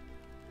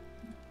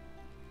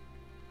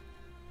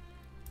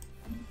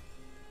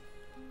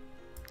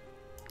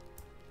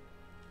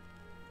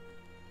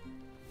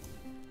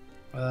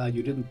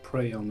 You didn't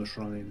pray on the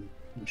shrine.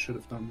 We should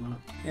have done that.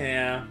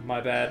 Yeah,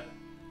 my bad.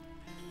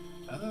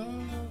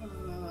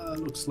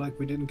 Looks like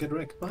we didn't get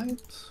wrecked by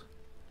it.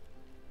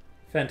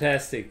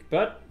 Fantastic,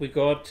 but we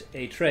got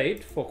a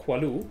trade for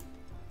Qualu.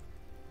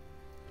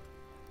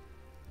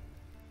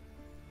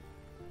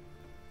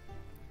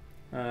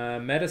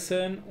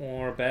 Medicine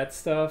or bad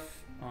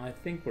stuff? I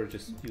think we're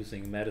just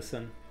using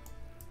medicine.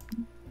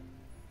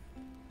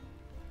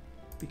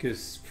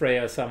 Because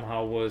Freya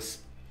somehow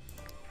was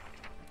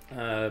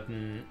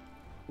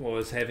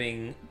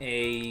having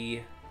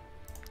a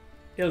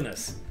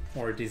illness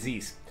or a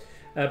disease.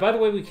 By the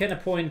way, we can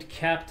appoint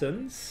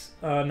captains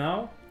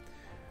now.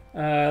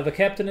 The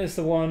captain is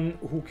the one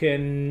who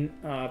can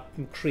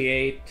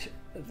create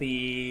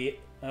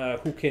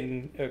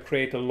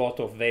create a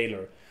lot of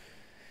valor.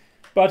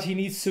 But he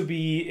needs to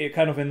be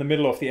kind of in the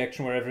middle of the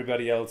action where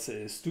everybody else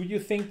is. Do you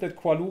think that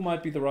Qualu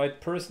might be the right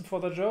person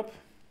for the job?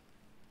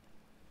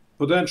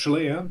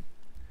 Potentially, yeah.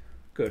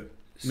 Good.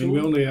 I mean, we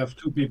only have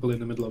 2 people in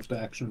the middle of the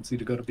action. It's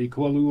either got to be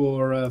Qualu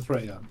or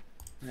Freya.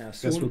 Yeah,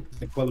 Guess we'll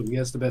pick Qualu. He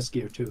has the best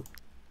gear too.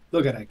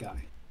 Look at that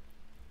guy.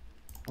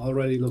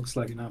 Already looks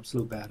like an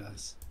absolute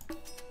badass.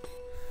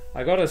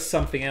 I got us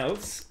something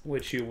else,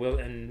 which you will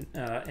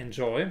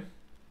enjoy.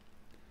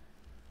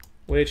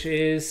 Which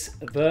is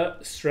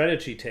the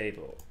strategy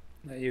table.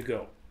 There you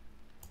go.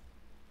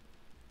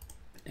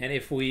 And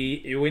if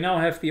we now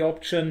have the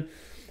option,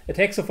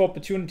 attacks of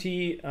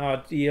opportunity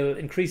deal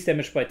increased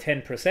damage by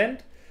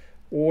 10%,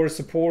 or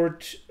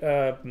support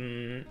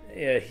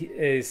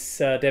is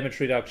damage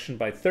reduction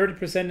by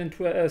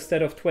 30%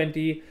 instead of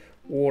 20%,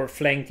 or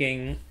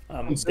flanking.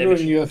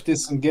 Considering you have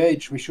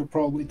disengaged, we should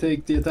probably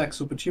take the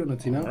attacks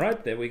opportunity now. All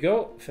right, there we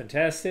go.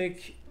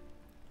 Fantastic.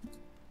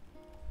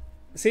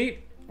 See,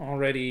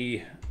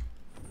 already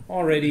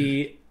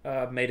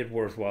made it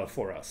worthwhile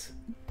for us.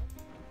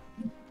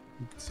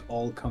 It's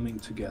all coming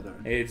together.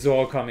 It's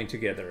all coming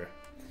together.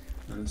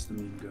 As the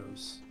meme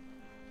goes.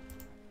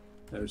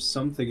 There's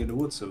something in the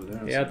woods over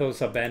there. Yeah,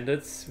 those are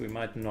bandits. We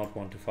might not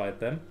want to fight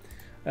them.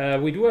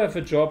 We do have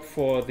a job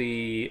for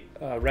the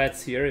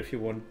rats here if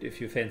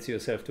you fancy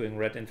yourself doing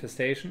rat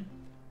infestation.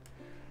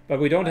 But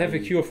we don't have a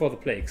cure for the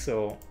plague,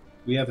 so...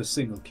 We have a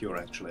single cure,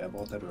 actually. I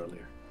bought that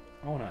earlier.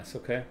 Oh, nice.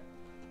 Okay.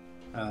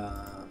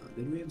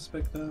 Did we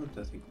inspect that?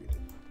 I think we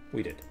did.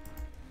 We did.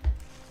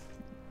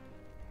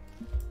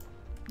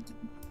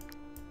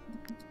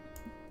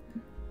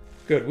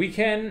 Good. We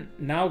can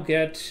now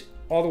get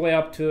all the way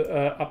up to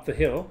up the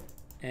hill,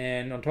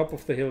 and on top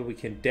of the hill we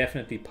can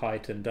definitely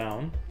python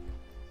down.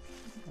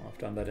 I've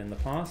done that in the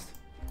past.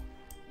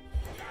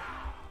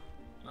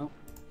 Oh.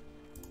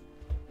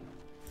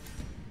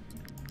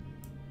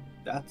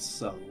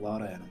 That's a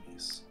lot of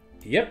enemies.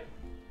 Yep.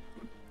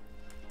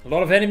 A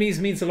lot of enemies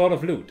means a lot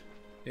of loot.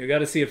 You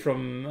gotta see it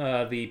from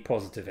the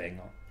positive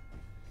angle.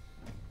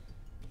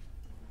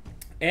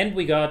 And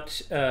we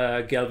got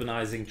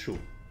galvanizing troop.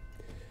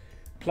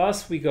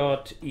 Plus we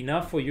got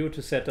enough for you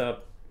to set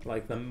up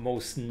like the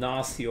most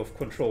nasty of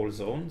control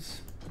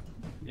zones.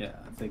 Yeah,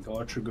 I think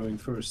Archer going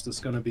first is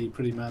gonna be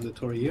pretty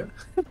mandatory here.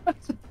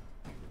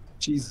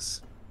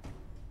 Jesus.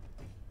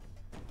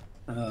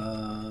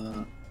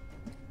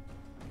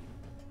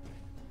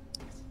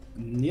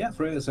 Yeah,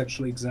 Freya is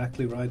actually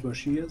exactly right where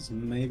she is.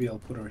 Maybe I'll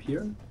put her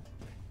here.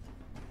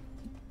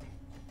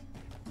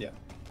 Yeah.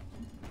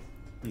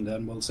 And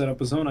then we'll set up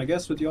a zone, I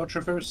guess, with the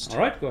Archer first.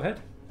 Alright, go ahead.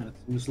 That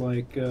seems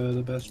like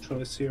the best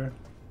choice here.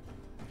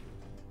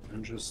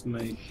 And just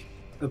make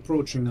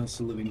approaching us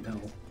a living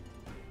hell.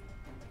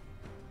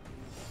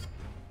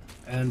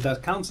 And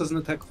that counts as an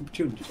attack of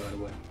opportunity, by the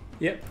way.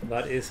 Yep,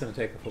 that is an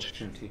attack of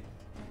opportunity.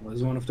 That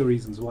was one of the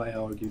reasons why I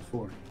argued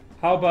for it.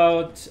 How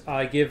about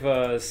I give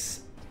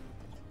us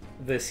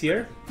this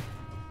here?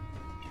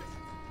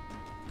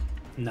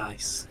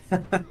 Nice.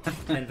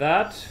 And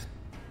that.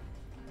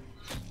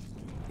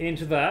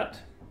 Into that.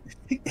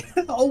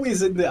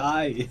 Always in the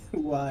eye.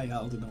 Why,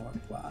 Aldenor?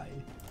 Why?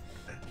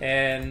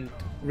 And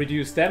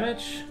reduce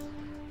damage.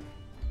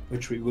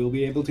 Which we will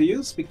be able to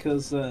use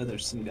because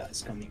there's some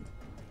guys coming.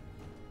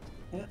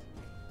 Yeah.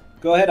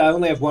 Go ahead, I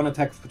only have one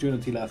attack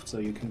opportunity left, so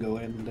you can go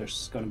in.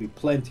 There's going to be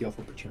plenty of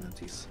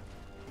opportunities.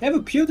 I have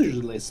a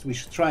pugilist. We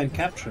should try and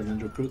capture him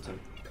and recruit him.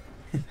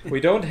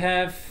 We don't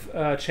have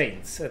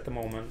chains at the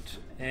moment,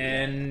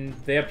 and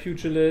their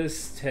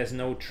pugilist has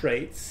no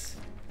traits,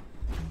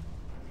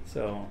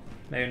 so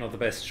maybe not the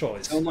best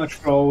choice. So much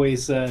for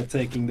always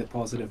taking the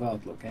positive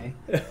outlook, eh?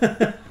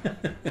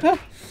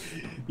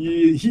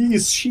 he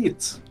is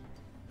shit.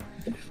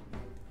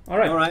 All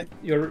right,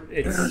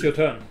 it's your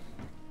turn.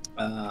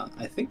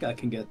 I think I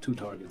can get 2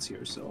 targets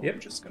here, so yep. I'm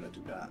just gonna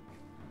do that.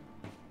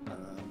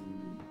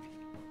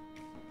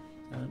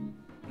 And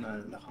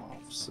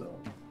 9.5, so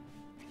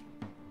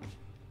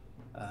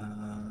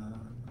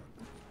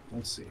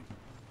let's see.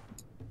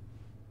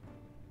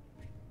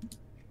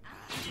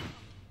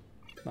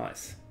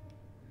 Nice.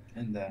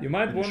 And then you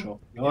might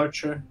want the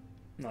Archer.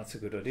 That's a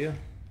good idea.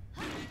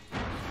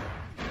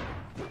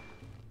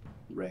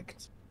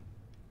 Wrecked.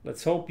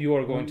 Let's hope you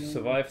are going to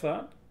survive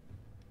that.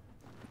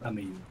 I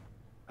mean,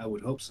 I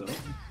would hope so.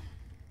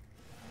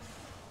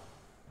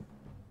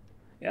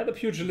 Yeah, the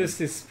pugilist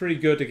is pretty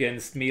good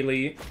against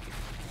melee.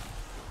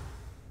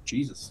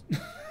 Jesus.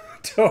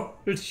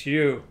 Told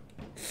you.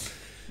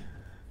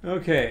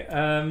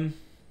 Okay,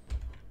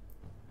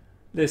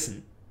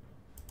 listen.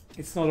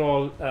 It's not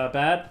all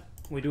bad.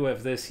 We do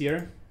have this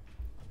here.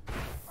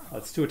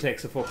 That's 2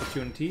 attacks of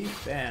opportunity.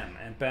 Bam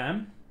and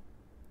bam.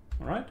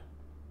 Alright.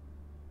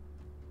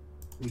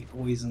 We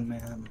poison,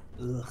 man.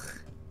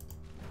 Ugh.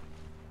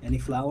 Any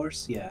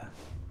flowers? Yeah.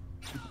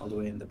 All the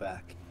way in the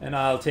back. And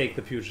I'll take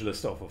the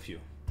pugilist off of you.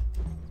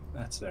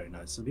 That's very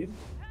nice of you.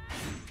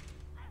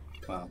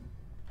 Wow.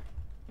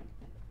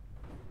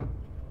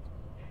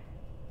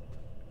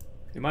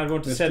 You might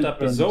want to set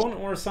up a zone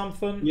or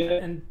something. Yeah.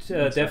 And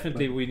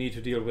definitely we need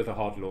to deal with a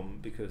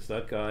Hardloom, because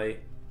that guy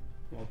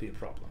won't be a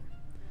problem.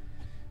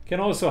 Can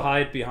also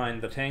hide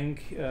behind the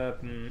tank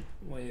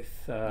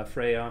with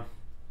Freya.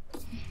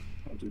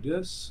 I'll do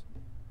this.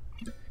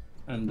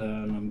 And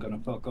then I'm gonna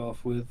fuck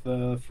off with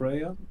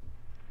Freya.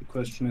 The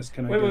question is,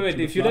 can I wait.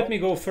 If you let me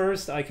go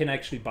first, I can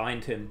actually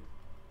bind him.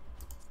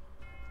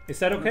 Is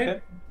that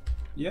okay?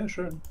 Yeah,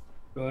 sure.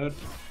 Go ahead.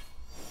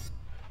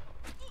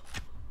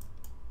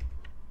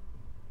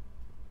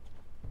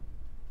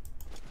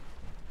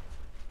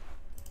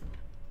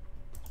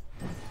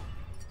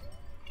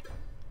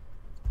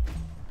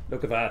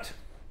 Look at that.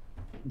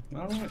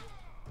 Alright.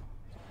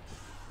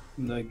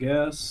 And I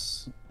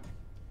guess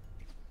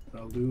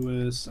what I'll do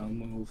is I'll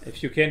move.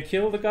 If you can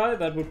kill the guy,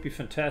 that would be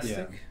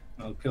fantastic.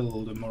 Yeah. I'll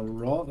kill the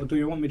Marauder. Do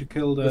you want me to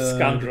kill the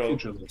Scoundrel?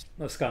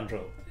 The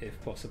Scoundrel, if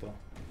possible.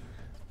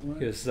 Right.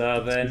 Because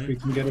then if we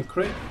can get a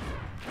crit.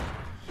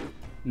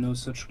 No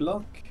such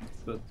luck,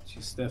 but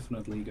he's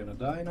definitely gonna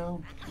die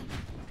now.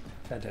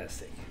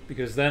 Fantastic.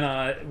 Because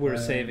then we're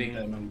saving.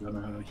 Then I'm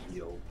gonna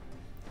heal.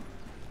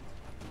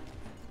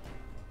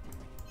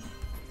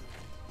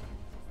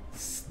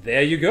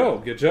 There you go.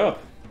 Good job.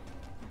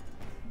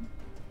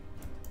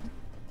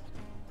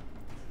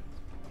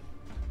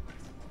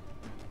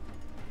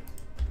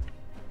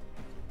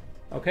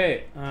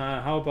 Okay,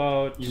 how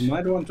about You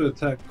might want to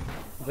attack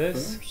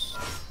this? first.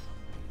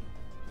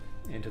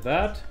 Into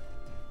that.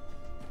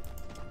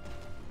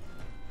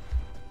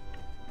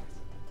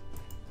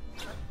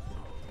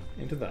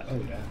 Into that.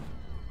 Oh yeah.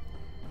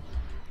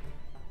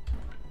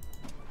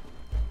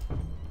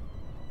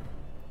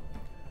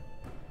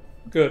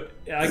 Good.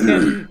 I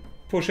can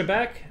push it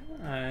back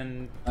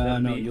and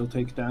then No, be- you'll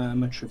take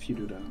damage if you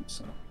do that.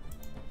 So.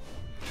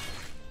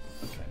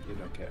 Okay, you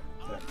don't care.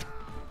 There.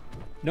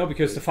 No,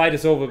 because the fight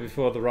is over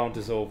before the round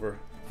is over.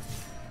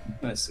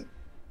 I see.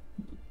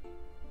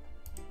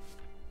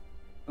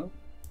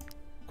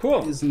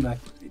 Cool. Isn't that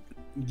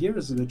gear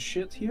is a bit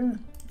shit here?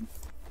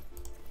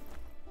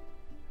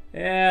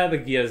 Yeah, the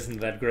gear isn't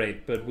that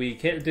great, but we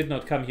did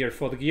not come here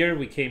for the gear.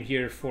 We came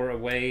here for a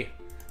way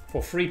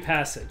for free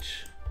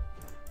passage.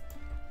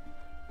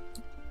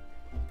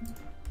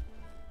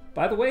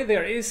 By the way,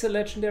 there is a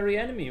legendary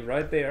enemy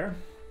right there.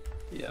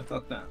 Yeah,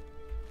 fuck that.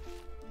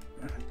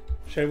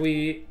 Shall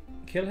we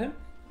kill him?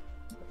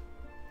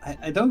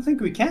 I don't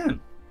think we can.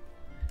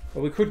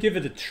 Well, we could give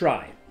it a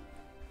try.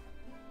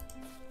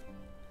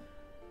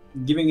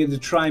 Giving it a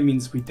try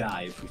means we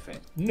die if we fail.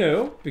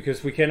 No,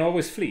 because we can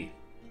always flee.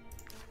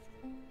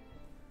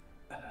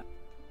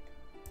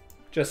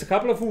 Just a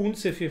couple of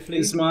wounds if you flee.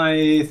 Is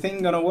my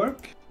thing gonna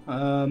work?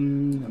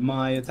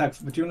 My attack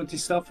of opportunity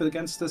stuff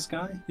against this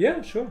guy?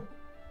 Yeah, sure.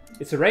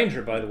 It's a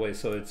ranger, by the way,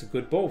 so it's a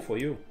good bow for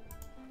you.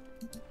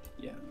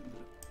 Yeah.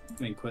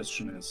 Main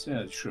question is,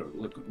 yeah, sure.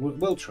 Look,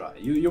 we'll try.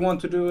 You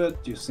want to do it?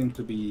 You seem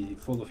to be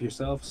full of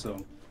yourself,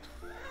 so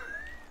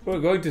We're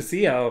going to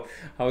see how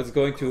it's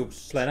going to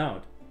plan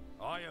out.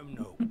 I am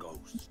no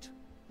ghost.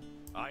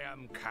 I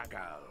am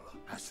Kagal.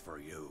 As for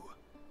you,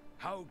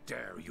 how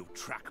dare you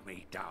track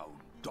me down,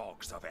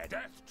 dogs of Ed?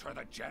 Death to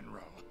the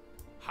general.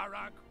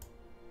 Harag.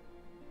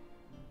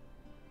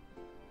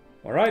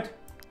 All right.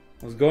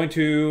 It was going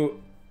to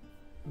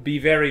be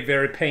very,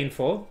 very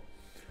painful.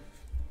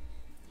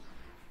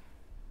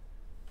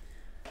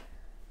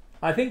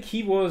 I think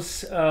he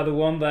was the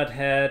one that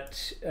had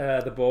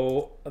the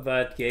bow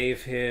that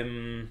gave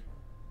him...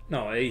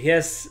 No, he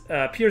has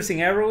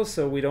piercing arrows,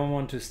 so we don't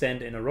want to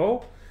stand in a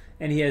row.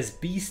 And he has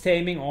beast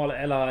taming, all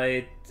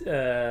allied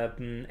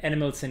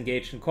animals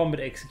engaged in combat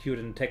execute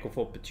an attack of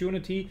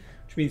opportunity,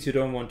 which means you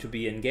don't want to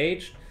be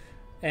engaged.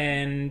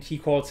 And he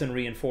calls in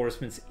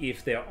reinforcements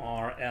if there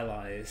are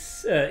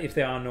allies, if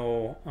there are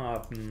no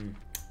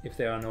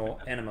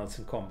animals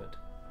in combat.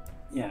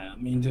 yeah, I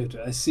mean, dude,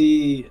 I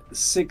see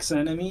 6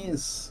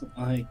 enemies,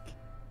 like,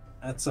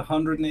 that's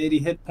 180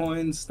 hit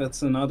points,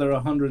 that's another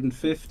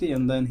 150,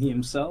 and then he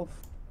himself.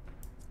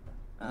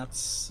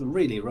 That's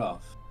really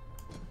rough.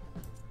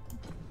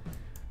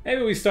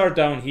 Maybe we start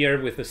down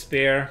here with the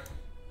spear.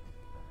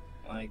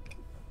 Like,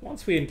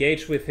 Once we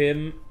engage with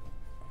him,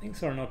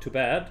 things are not too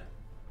bad.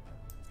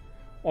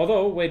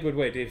 Although, wait,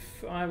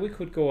 if we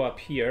could go up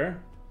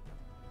here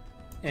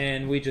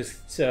and we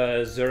just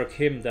zerk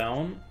him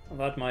down,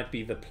 that might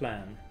be the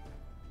plan.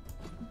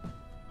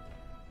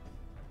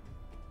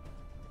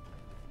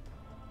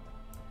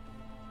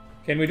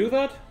 Can we do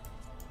that?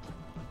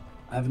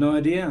 I have no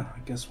idea. I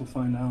guess we'll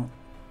find out.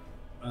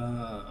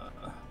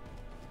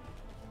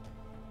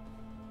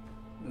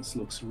 This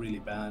looks really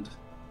bad.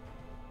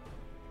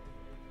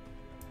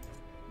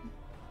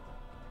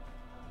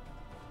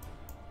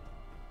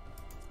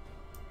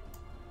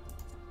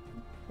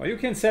 Well, you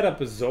can set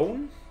up a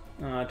zone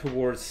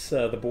towards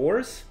the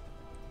boars.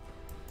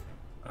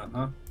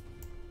 Uh-huh.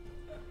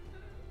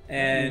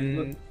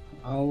 And...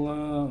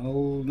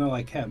 No,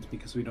 I can't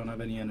because we don't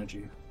have any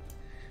energy.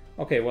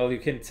 Okay, well, you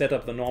can set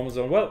up the normal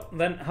zone. Well,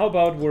 then how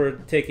about we're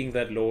taking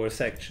that lower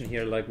section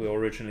here like we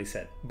originally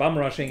said. Bum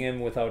rushing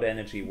him without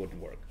energy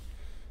wouldn't work.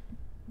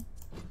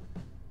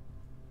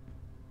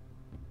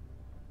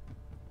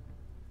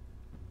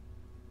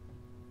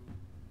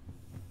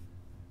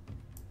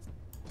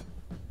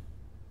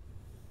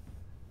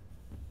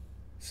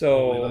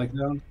 So, Like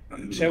that?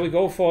 shall we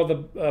go for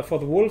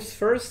the wolves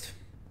first?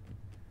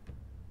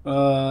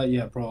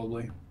 Yeah,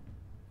 probably.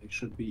 It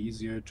should be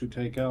easier to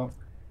take out.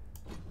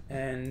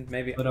 And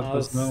maybe Put up I'll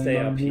the zone stay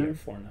down up here. here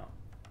for now.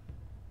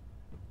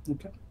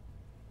 Okay.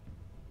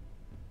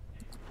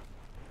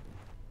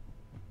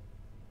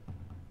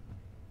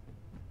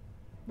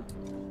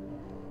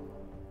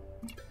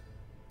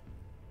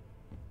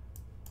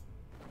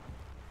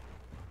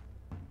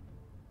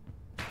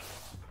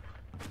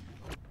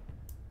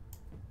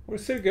 We're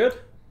still good.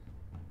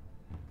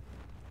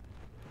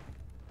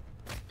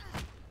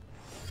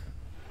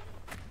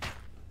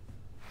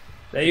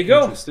 There you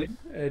go. Interesting.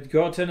 It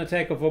got an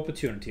attack of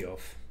opportunity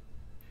off.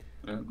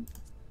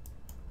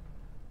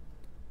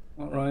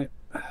 Alright.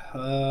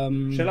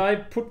 Shall I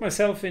put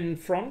myself in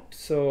front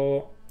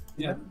so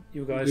Yeah.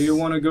 you guys... Do you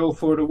want to go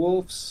for the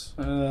wolves,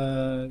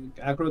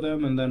 aggro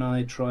them, and then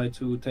I try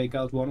to take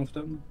out one of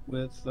them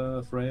with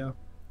Freya?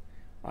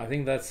 I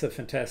think that's a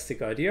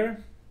fantastic idea.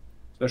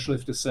 Especially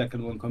if the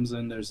second one comes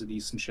in, there's a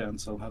decent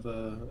chance I'll have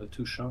a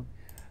 2-shot.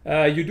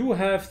 You do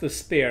have the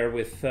spear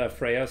with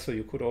Freya, so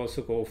you could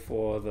also go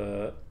for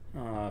the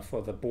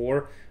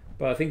boar.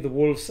 But I think the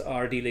wolves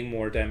are dealing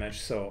more damage.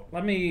 So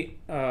let me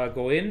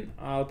go in.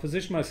 I'll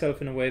position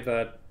myself in a way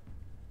that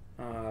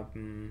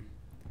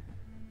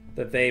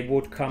that they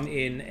would come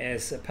in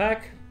as a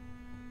pack.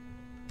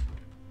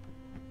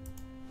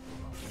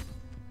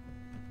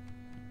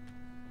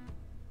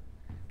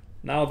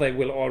 Now they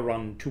will all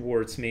run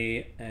towards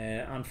me.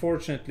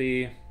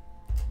 Unfortunately,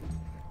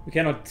 we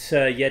cannot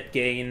yet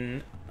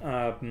gain.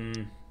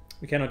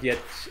 We cannot yet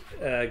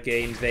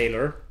gain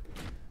Valor.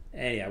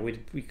 And yeah,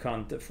 we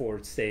can't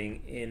afford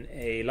staying in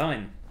a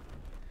line.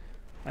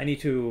 I need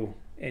to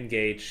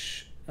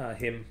engage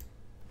him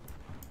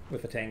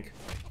with a tank.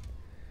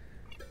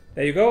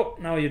 There you go.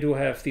 Now you do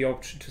have the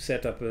option to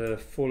set up a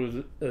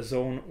full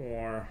zone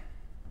or...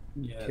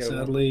 Yeah,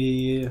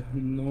 sadly,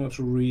 not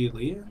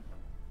really.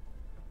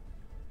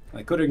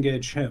 I could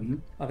engage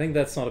him. I think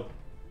that's not a...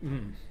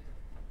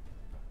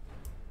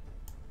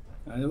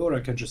 Or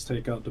I can just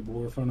take out the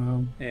boar for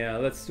now. Yeah,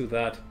 let's do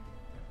that.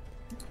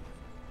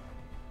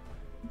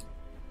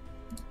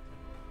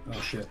 Oh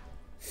shit.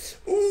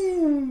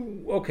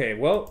 Ooh! Okay,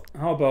 well,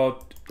 how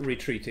about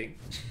retreating?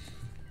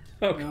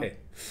 Okay.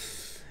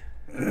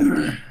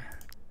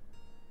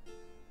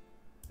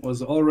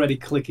 Was already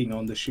clicking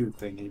on the shoot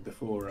thingy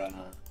before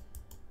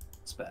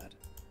it's bad.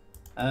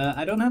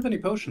 I don't have any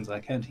potions. I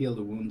can't heal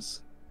the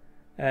wounds.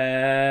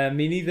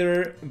 Me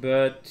neither,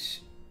 but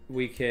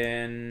we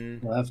can...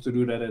 We'll have to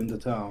do that in the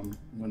town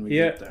when we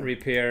get there.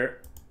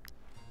 Repair.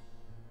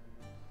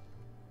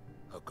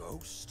 A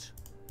ghost?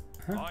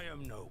 Huh? I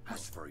am no.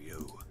 As for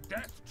you,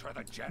 death to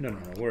the general.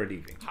 No, we're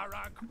leaving.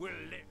 Harag will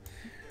live.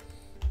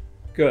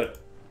 Good.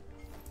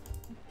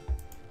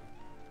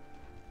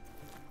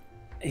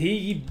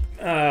 He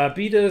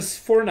beat us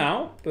for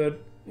now, but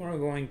we're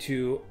going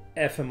to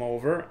F him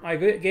over. I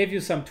gave you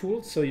some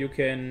tools so you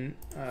can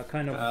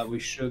kind of... we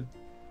should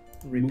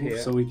repair. move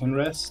so we can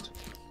rest.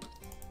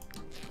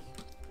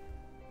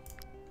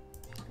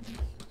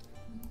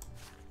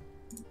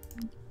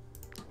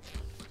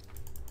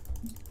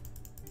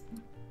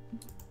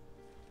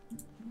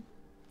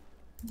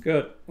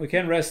 Good. We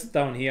can rest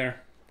down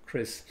here,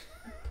 Chris.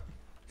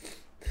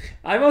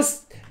 I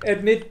must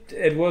admit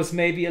it was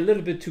maybe a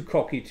little bit too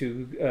cocky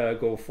to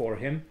go for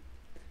him.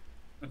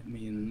 I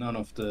mean, none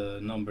of the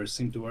numbers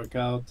seem to work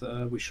out.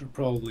 We should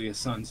probably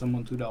assign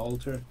someone to the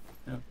altar.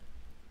 Yeah.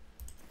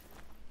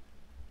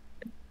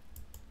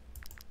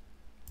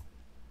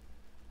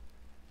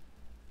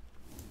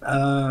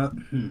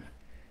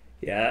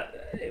 Yeah,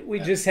 we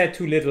just had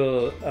too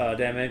little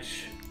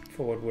damage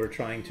for what we're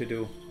trying to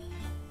do.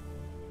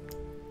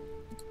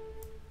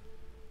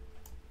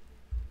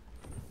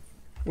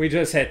 We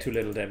just had too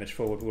little damage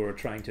for what we were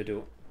trying to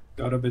do.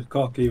 Got a bit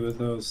cocky with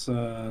those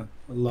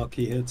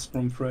lucky hits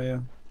from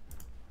Freya.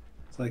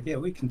 It's like, yeah,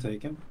 we can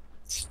take him.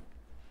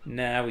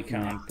 Nah, we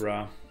can't,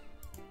 bruh.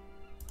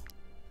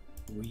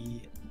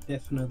 We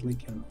definitely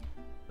cannot.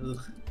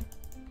 Ugh.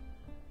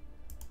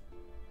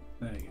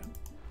 There you go.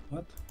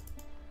 What?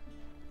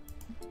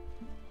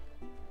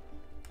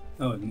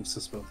 Oh, it moves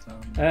us both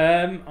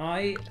down.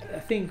 I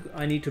think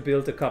I need to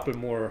build a couple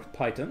more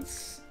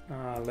pythons.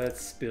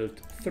 Let's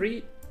build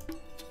 3.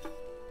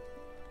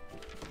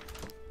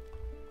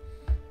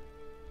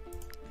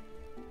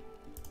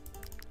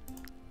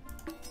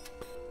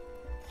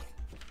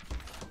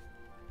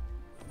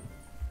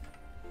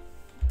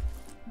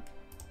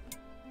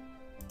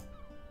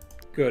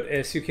 Good.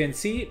 As you can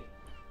see,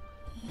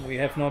 we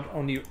have not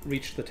only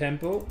reached the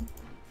temple,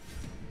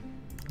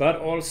 but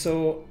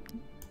also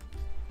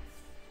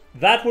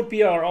that would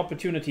be our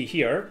opportunity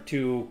here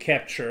to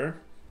capture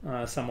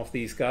some of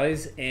these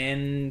guys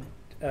and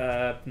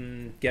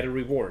get a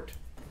reward.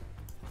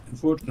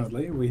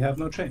 Unfortunately, we have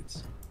no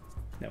chains.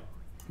 No,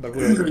 but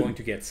we're going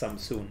to get some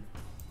soon.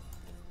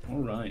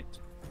 All right.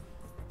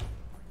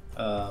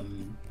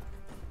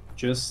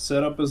 Just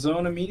set up a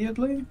zone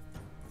immediately?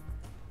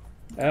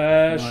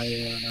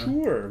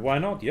 Sure, why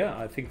not? Yeah,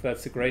 I think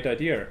that's a great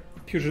idea.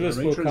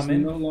 Pugilist will come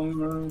in.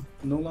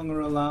 No longer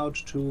allowed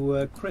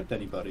to crit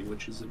anybody,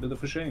 which is a bit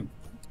of a shame.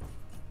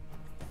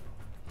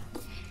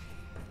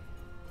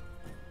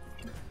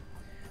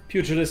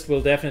 Pugilist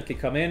will definitely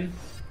come in.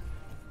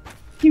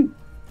 Pew.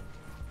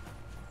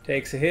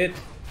 Takes a hit.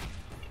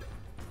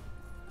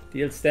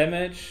 Deals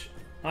damage.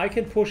 I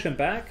can push him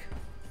back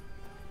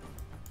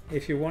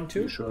if you want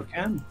to. You sure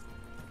can.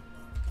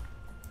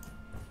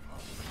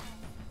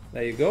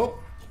 There you go.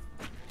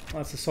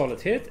 That's a solid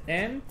hit,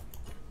 and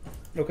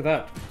look at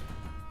that.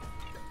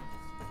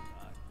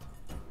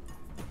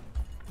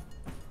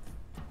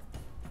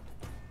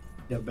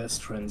 They're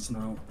best friends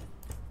now.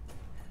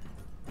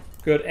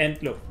 Good,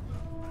 and look.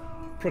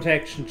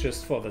 Protection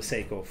just for the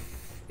sake of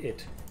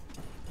it.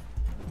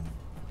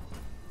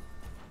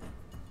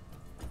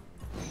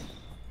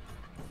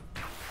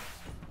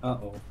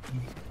 Uh-oh.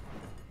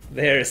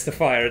 There's the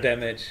fire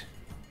damage.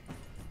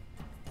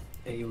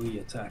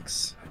 AoE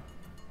attacks.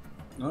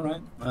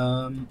 Alright.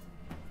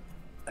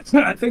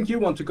 I think you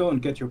want to go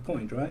and get your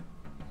point, right?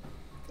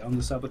 Down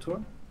the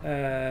saboteur?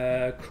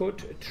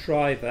 Could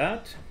try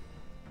that.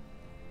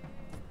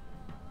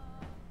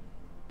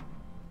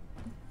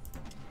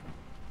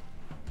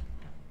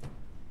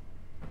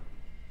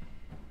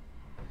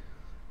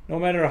 No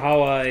matter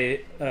how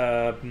I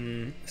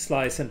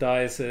slice and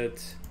dice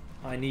it,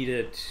 I need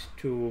it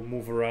to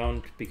move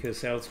around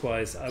because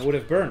elsewise I would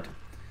have burned.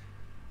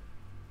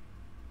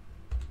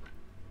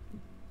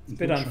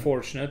 Bit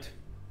unfortunate.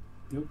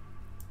 Yep.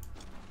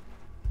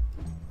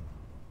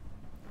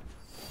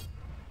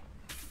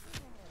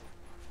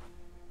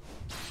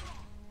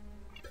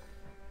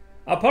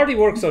 Our party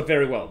works out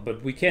very well,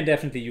 but we can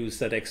definitely use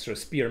that extra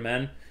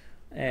spearman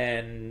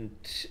and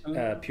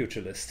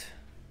pugilist.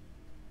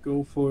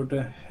 Go for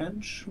the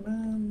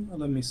henchman.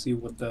 Let me see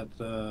what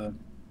that.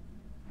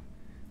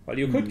 Well,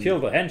 you could kill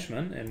the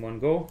henchman in one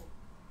go.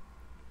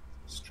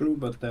 It's true,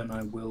 but then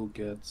I will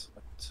get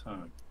a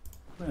time.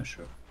 Yeah,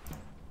 sure.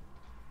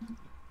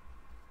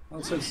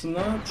 Also, it's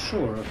not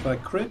sure. If I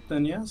crit,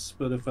 then yes,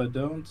 but if I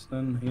don't,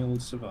 then he'll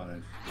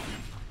survive.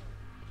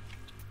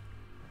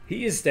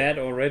 He is dead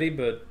already,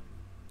 but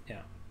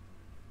yeah,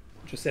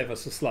 just ever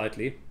so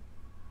slightly.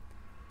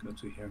 Good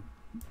to hear.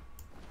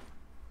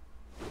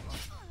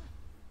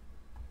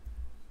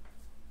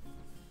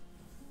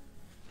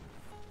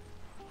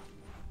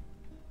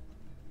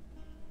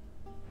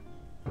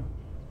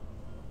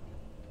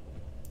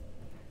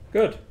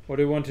 Good. What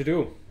do you want to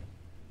do?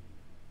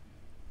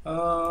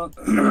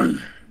 The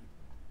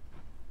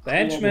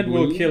henchman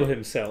will kill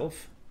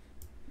himself.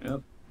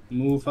 Yep.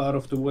 Move out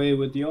of the way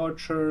with the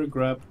archer,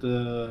 grab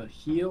the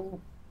heal.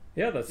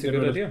 Yeah, that's a get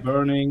good rid idea. of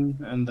burning,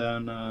 and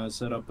then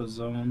set up a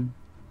zone.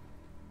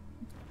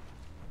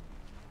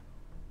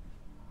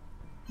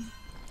 You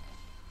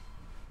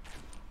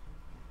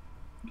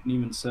can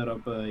even set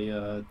up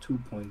a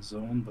 2-point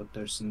zone, but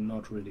there's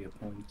not really a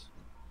point.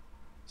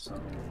 So,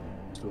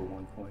 still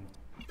 1 point.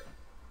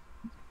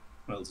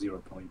 Well, 0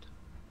 point.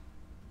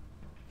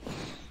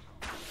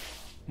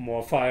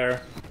 More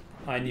fire.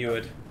 I knew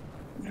it.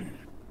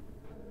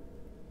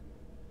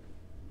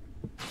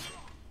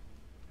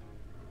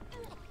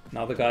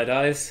 Now the guy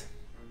dies.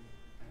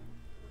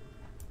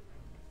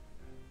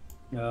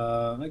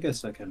 I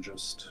guess I can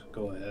just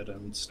go ahead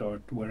and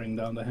start wearing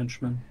down the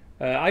henchmen.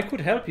 I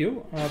could help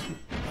you.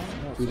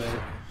 Too late.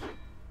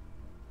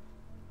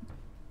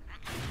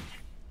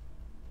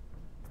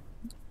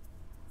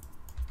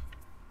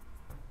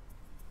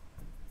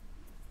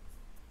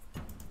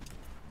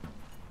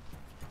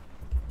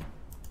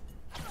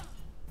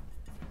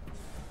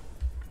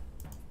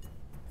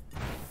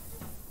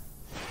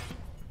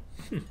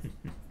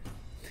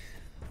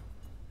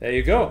 There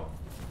you go.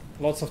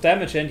 Lots of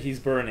damage and he's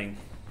burning.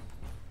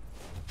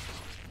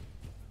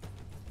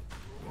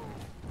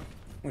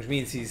 Which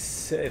means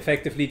he's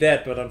effectively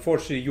dead, but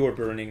unfortunately you're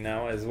burning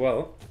now as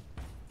well.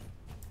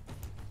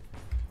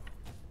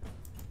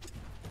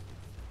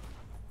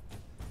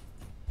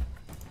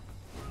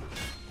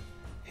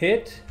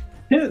 Hit.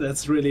 Yeah,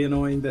 that's really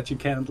annoying that you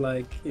can't,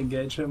 like,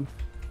 engage him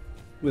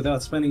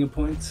without spending a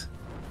point.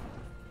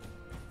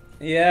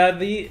 Yeah,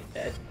 the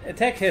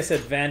attack has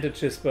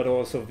advantages, but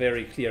also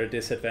very clear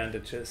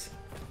disadvantages.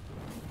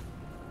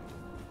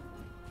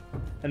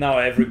 And now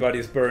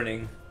everybody's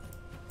burning.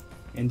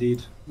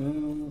 Indeed.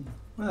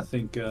 I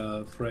think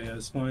Freya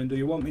is fine. Do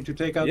you want me to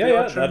take out the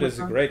Yeah, archer? that is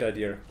a great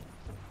idea.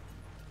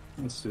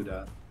 Let's do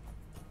that.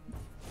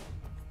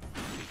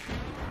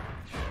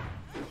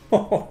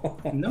 No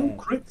No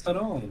crits at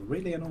all.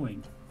 Really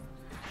annoying.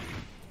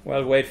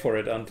 Well, wait for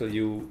it until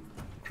you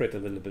crit a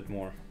little bit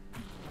more.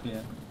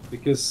 Yeah,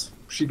 because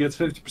she gets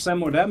 50%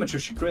 more damage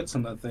if she crits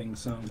on that thing,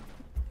 so...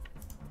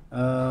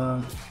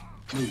 ooh.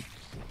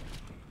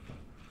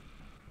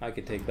 I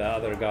could take the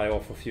other guy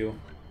off of you.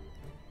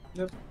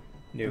 Yep.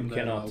 You And then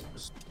cannot. I'll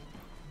just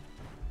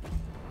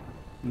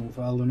move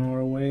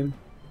Aldenor away.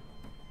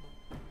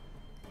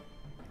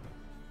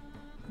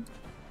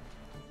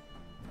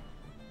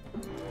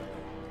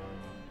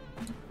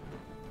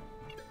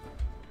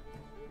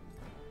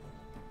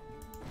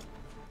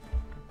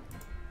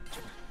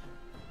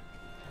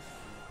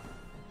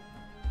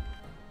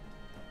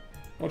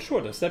 Oh,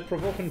 sure. Does that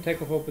provoke an attack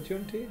of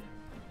opportunity?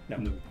 No,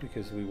 No.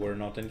 because we were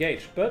not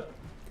engaged. But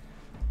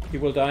he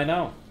will die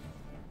now.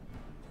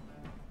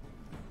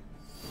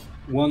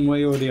 One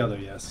way or the other,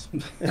 yes.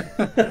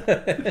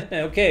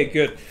 Okay,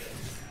 good.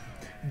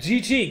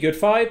 GG, good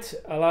fight.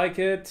 I like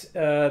it.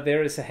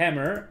 There is a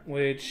hammer,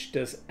 which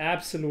does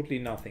absolutely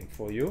nothing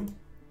for you.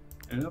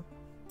 Yep.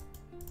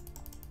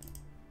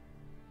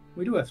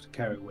 We do have to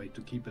carry weight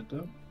to keep it,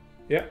 though.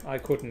 Yeah, I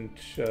couldn't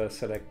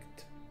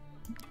select.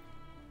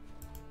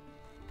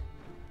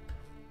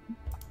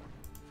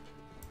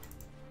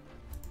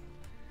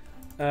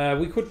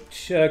 We could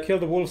kill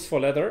the wolves for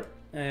leather,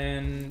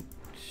 and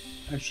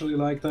Actually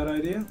like that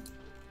idea.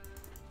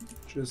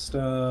 Just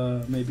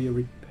maybe a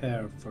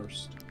repair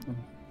first.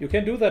 you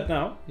can do that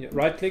now.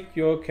 Right-click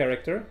your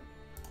character,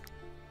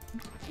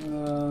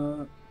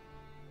 and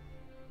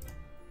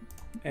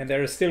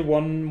there is still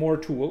one more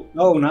tool.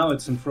 Oh, now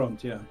it's in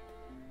front, yeah.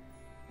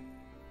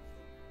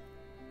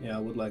 Yeah,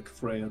 I would like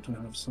Freya to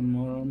have some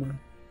more armor.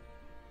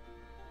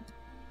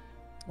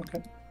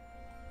 Okay.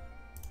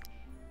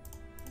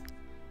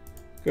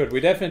 Good.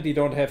 We definitely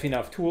don't have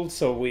enough tools,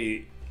 so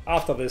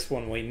after this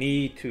one we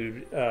need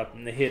to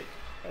hit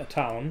a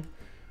town.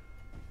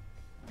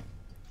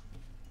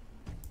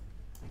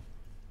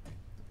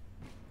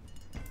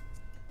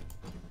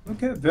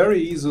 Okay, very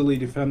easily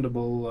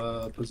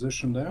defendable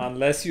position there.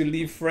 Unless you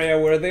leave Freya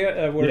where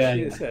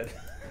she is at.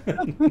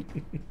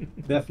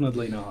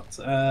 Definitely not.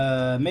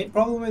 Main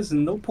problem is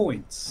no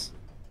points.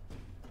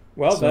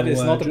 Well, So, that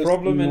is not a just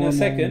problem in a normal-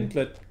 second.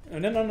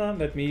 No.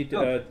 Let me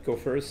go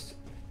first.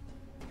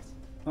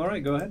 All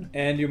right, go ahead.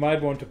 And you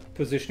might want to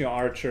position your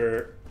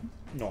archer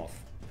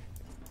north.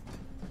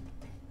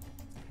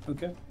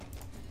 Okay.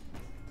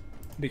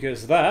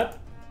 Because that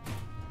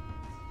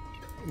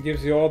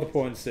gives you all the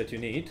points that you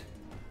need.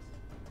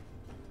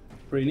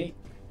 Pretty neat.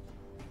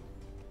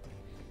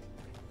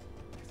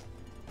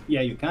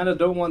 Yeah, you kind of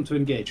don't want to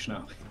engage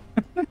now.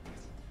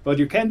 But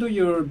you can do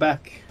your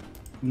back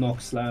knock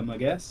slam, I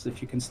guess,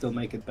 if you can still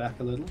make it back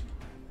a little.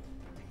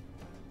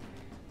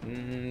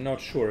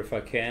 Not sure if I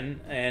can,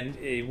 and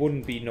it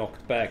wouldn't be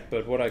knocked back,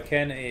 but what I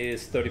can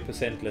is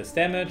 30% less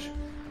damage.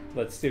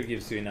 That still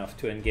gives you enough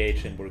to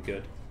engage, and we're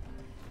good.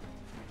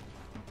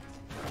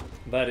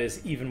 That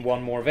is even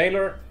one more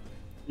Valor.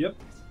 Yep.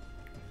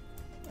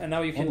 And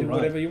now you can do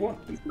whatever you want.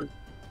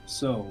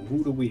 So,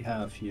 who do we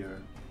have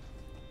here?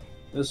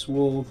 This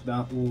wolf,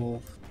 that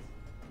wolf.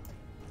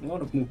 A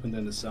lot of movement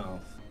in the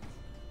south.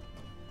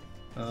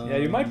 Yeah,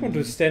 you might want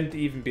to stand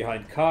even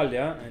behind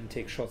Kalia and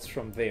take shots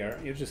from there.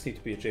 You just need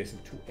to be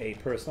adjacent to a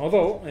person.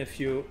 Although, if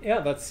you... Yeah,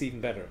 that's even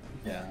better.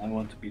 Yeah, I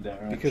want to be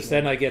there. Because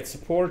then I get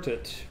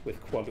supported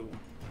with Qualu.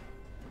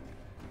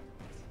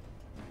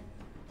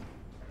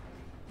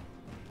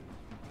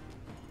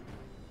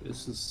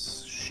 This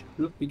is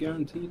should be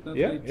guaranteed. That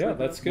Yeah,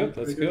 that's good.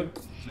 That's good.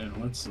 Yeah,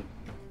 let's see.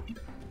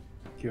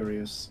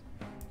 Curious.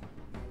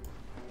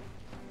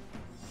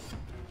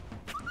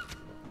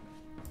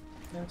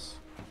 Yes.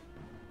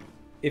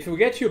 If you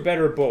get you a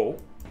better bow,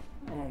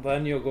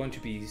 then you're going to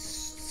be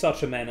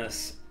such a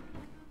menace.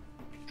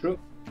 True.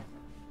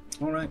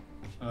 All right.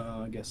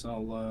 I guess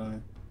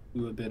I'll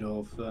do a bit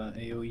of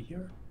AoE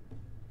here.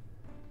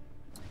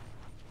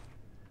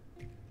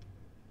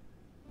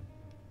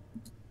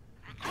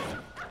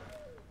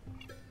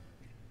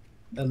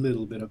 A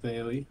little bit of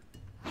AoE.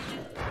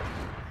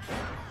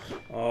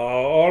 Oh,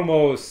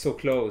 almost so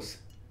close.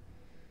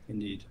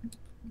 Indeed.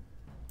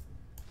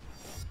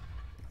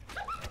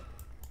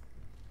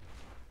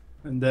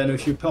 And then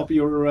if you pop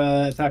your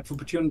attack of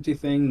opportunity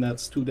thing,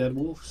 that's 2 dead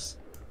wolves.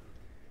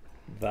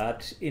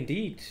 That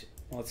indeed.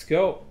 Let's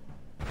go.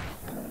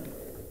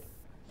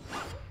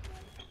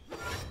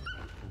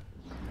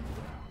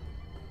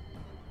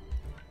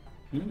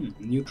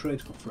 New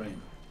trait for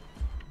Frame.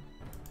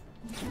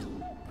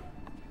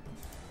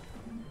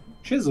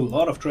 She has a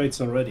lot of traits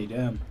already,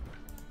 damn.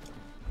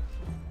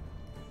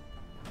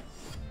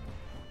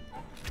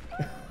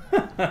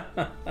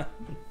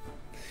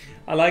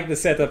 I like the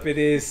setup. It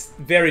is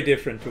very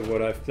different to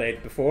what I've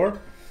played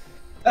before.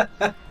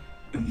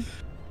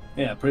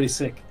 Yeah, pretty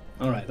sick.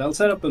 Alright, I'll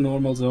set up a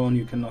normal zone.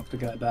 You can knock the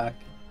guy back.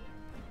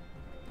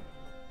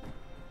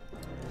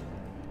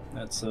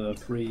 That's a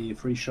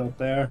free shot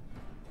there.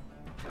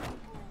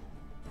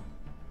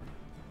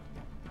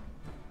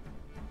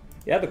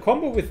 Yeah, the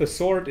combo with the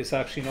sword is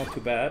actually not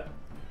too bad.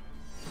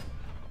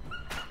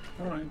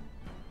 Alright.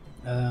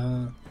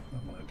 I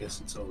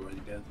guess it's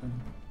already dead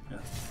then.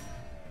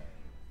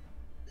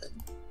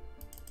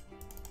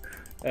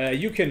 Yeah.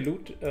 You can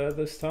loot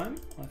this time.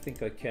 I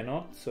think I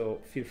cannot, so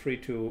feel free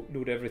to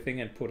loot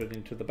everything and put it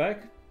into the bag.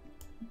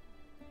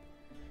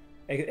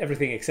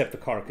 Everything except the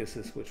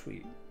carcasses, which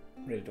we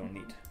really don't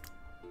need.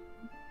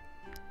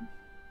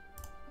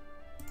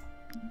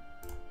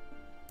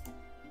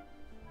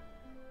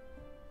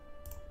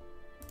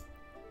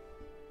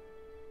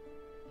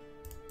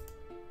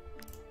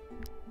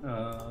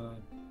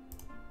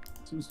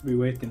 Seems to be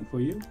waiting for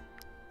you.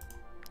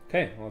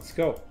 Okay, let's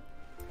go.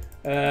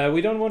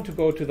 We don't want to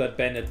go to that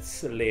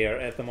Bennett's lair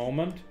at the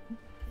moment.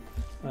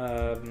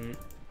 What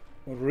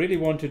we really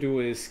want to do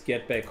is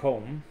get back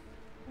home.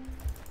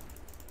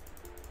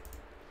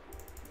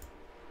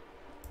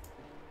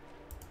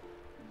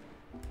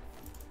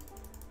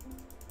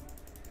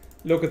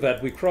 Look at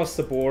that, we crossed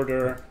the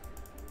border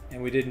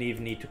and we didn't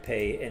even need to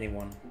pay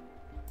anyone.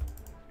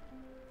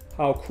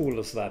 How cool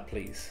is that,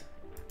 please?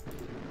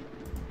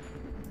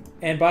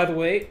 And by the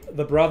way,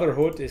 the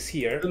Brotherhood is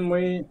here.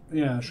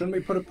 Shouldn't we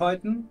put a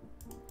python?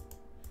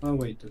 Oh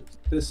wait,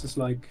 this is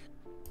like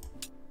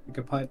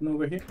a python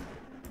over here.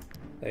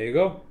 There you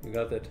go, you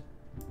got it.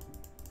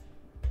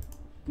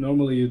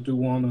 Normally you do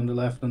one on the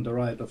left and the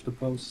right of the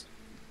post.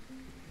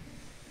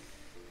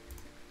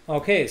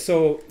 Okay,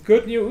 so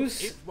good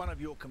news. If one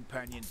of your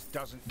companions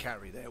doesn't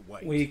carry their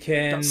weight, We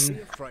can don't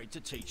be afraid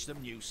to teach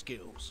them new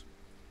skills.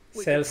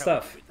 We sell can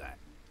help stuff. with that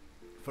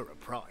for a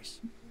price.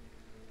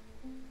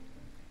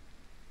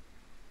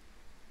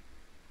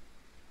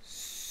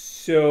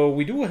 So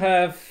we do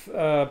have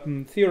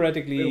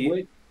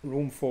theoretically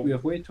room for... We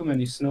have way too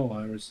many snow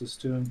irises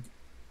too.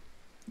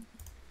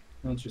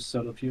 I'll just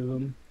sell a few of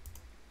them.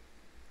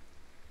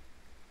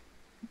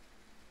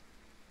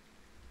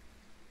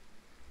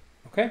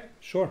 Okay,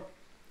 sure.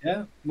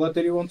 Yeah, what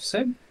did you want to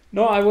say?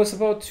 No, I was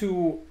about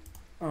to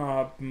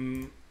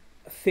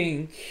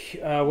think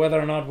whether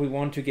or not we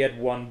want to get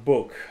one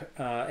book,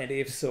 and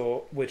if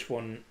so, which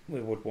one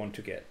we would want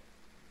to get.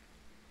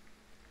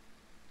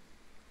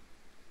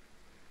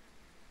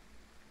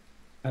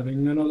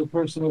 Having another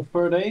personal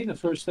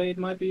first aid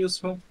might be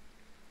useful.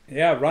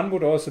 Yeah, run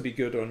would also be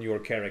good on your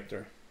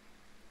character.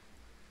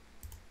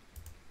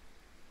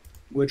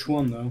 Which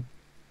one though?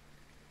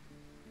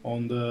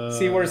 On the...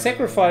 See, we're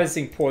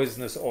sacrificing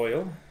poisonous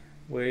oil,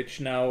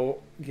 which now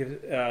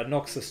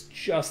knocks us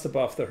just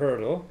above the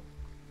hurdle.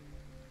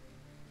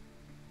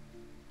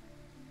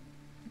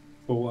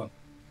 For what?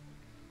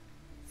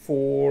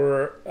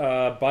 For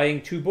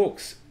buying 2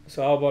 books.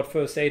 So how about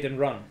first aid and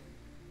run?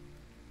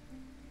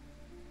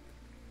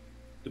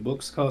 The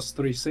books cost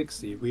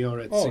 360. We are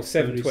at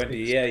 720.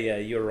 Yeah,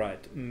 you're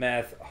right.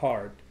 Math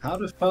hard. How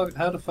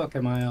the fuck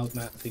am I out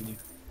mathing you?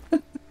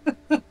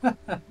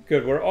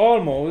 Good, we're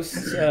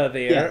almost there.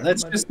 Yeah,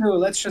 let's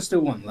just do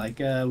one. Like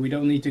we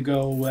don't need to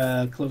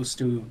go close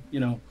to, you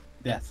know,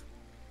 death.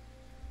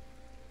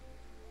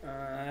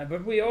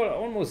 But we are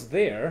almost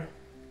there.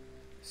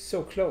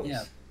 So close.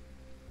 Yeah.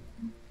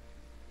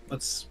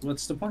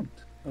 What's the point?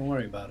 Don't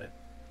worry about it.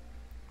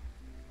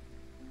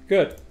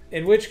 Good.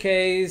 In which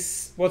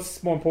case,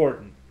 what's more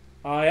important?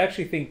 I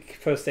actually think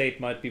first aid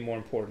might be more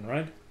important,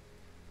 right?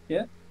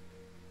 Yeah.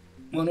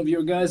 One of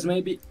your guys,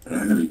 maybe.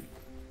 Right.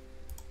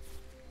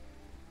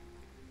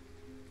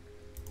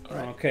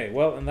 Okay,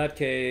 well, in that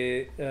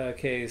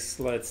case,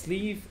 let's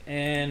leave,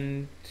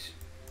 and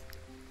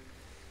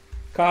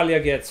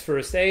Kalia gets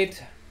first aid,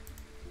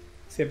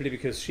 simply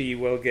because she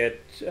will get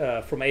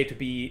from A to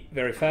B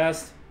very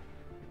fast.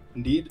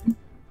 Indeed.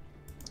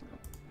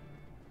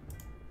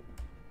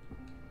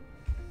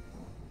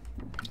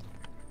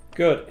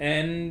 Good,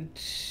 and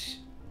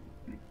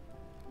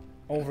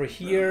over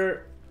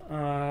here,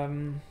 are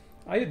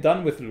you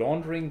done with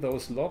laundering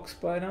those logs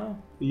by now?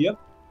 Yep.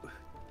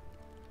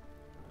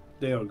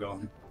 They are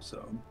gone,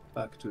 so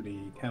back to the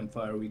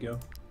campfire we go.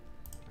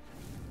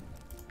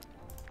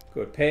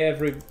 Good. Pay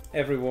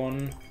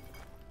everyone,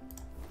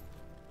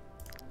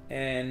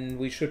 and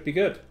we should be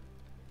good.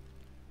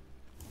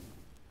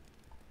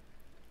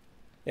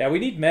 Yeah, we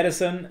need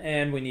medicine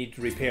and we need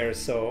repairs,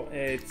 so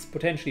it's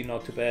potentially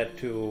not too bad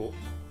to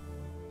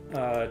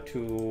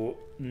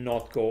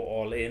not go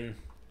all in.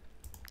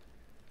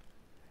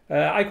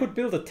 I could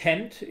build a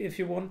tent if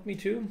you want me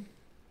to.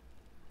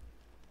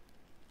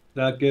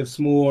 That gives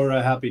more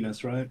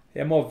happiness, right?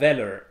 Yeah, more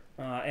valor.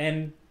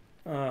 And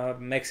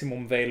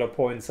maximum valor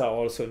points are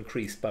also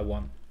increased by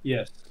 1.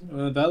 Yes,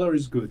 valor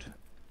is good.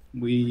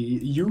 We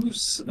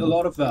use a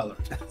lot of valor,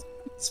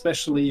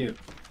 especially you.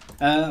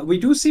 We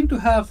do seem to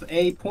have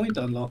a point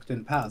unlocked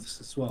in paths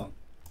as well.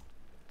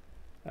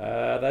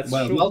 That's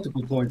well, true.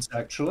 multiple points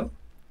actually.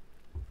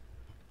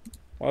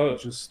 Well,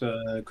 just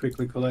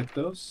quickly collect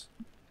those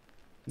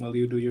while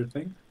you do your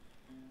thing.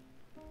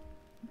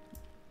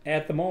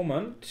 At the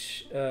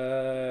moment,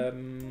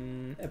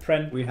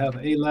 we have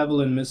a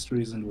level in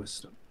mysteries and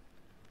wisdom.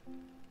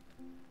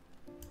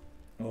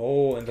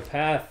 Oh, in the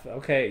path.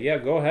 Okay, yeah,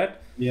 go ahead.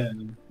 Yeah.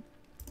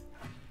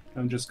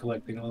 I'm just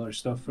collecting all our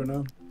stuff for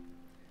now.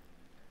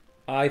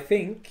 I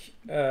think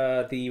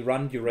the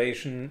run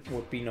duration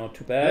would be not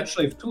too bad. We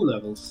actually have 2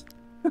 levels.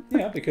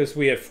 Yeah, because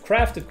we have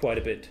crafted quite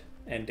a bit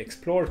and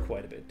explored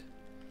quite a bit.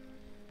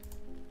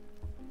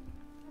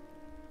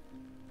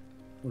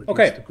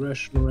 Okay.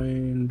 Aggression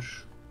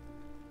range.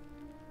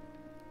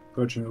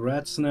 Approaching a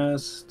rat's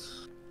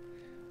nest.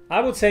 I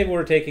would say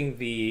we're taking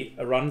the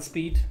run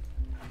speed.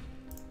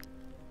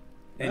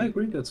 I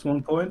agree, that's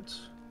 1 point.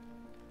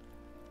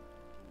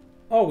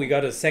 Oh, we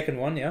got a second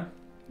one, yeah?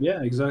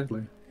 Yeah,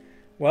 exactly.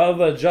 Well,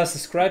 the just a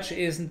scratch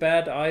isn't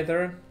bad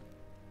either.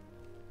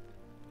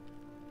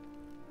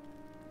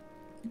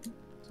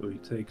 So we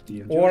take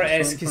the or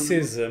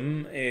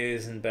asceticism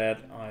isn't bad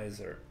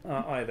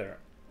either.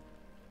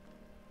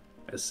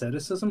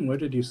 Asceticism? Where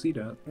did you see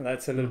that?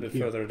 That's a little bit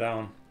further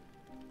down.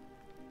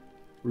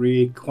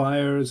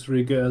 Requires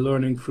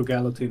learning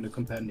frugality in the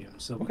compendium.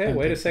 So okay,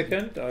 wait a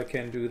second. I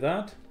can do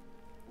that.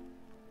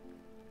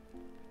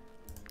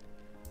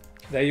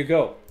 There you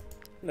go.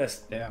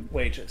 Less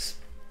wages.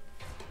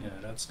 Yeah,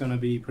 that's gonna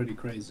be pretty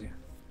crazy.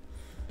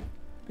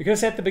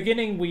 Because at the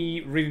beginning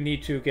we really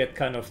need to get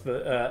kind of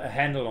a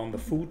handle on the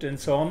food and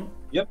so on.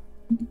 Yep.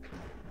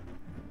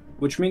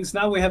 Which means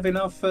now we have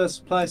enough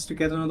supplies to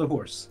get another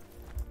horse.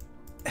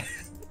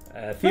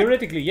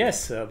 Theoretically,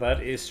 yes,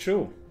 that is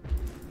true.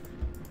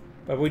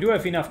 But we do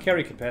have enough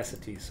carry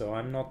capacity, so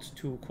I'm not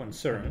too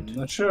concerned. I'm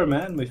not sure,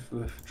 man.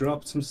 We've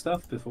dropped some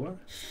stuff before.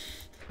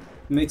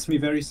 It makes me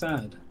very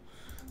sad.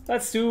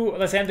 Let's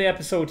end the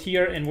episode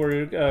here, and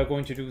we're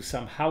going to do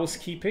some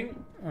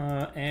housekeeping,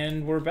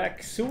 and we're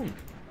back soon.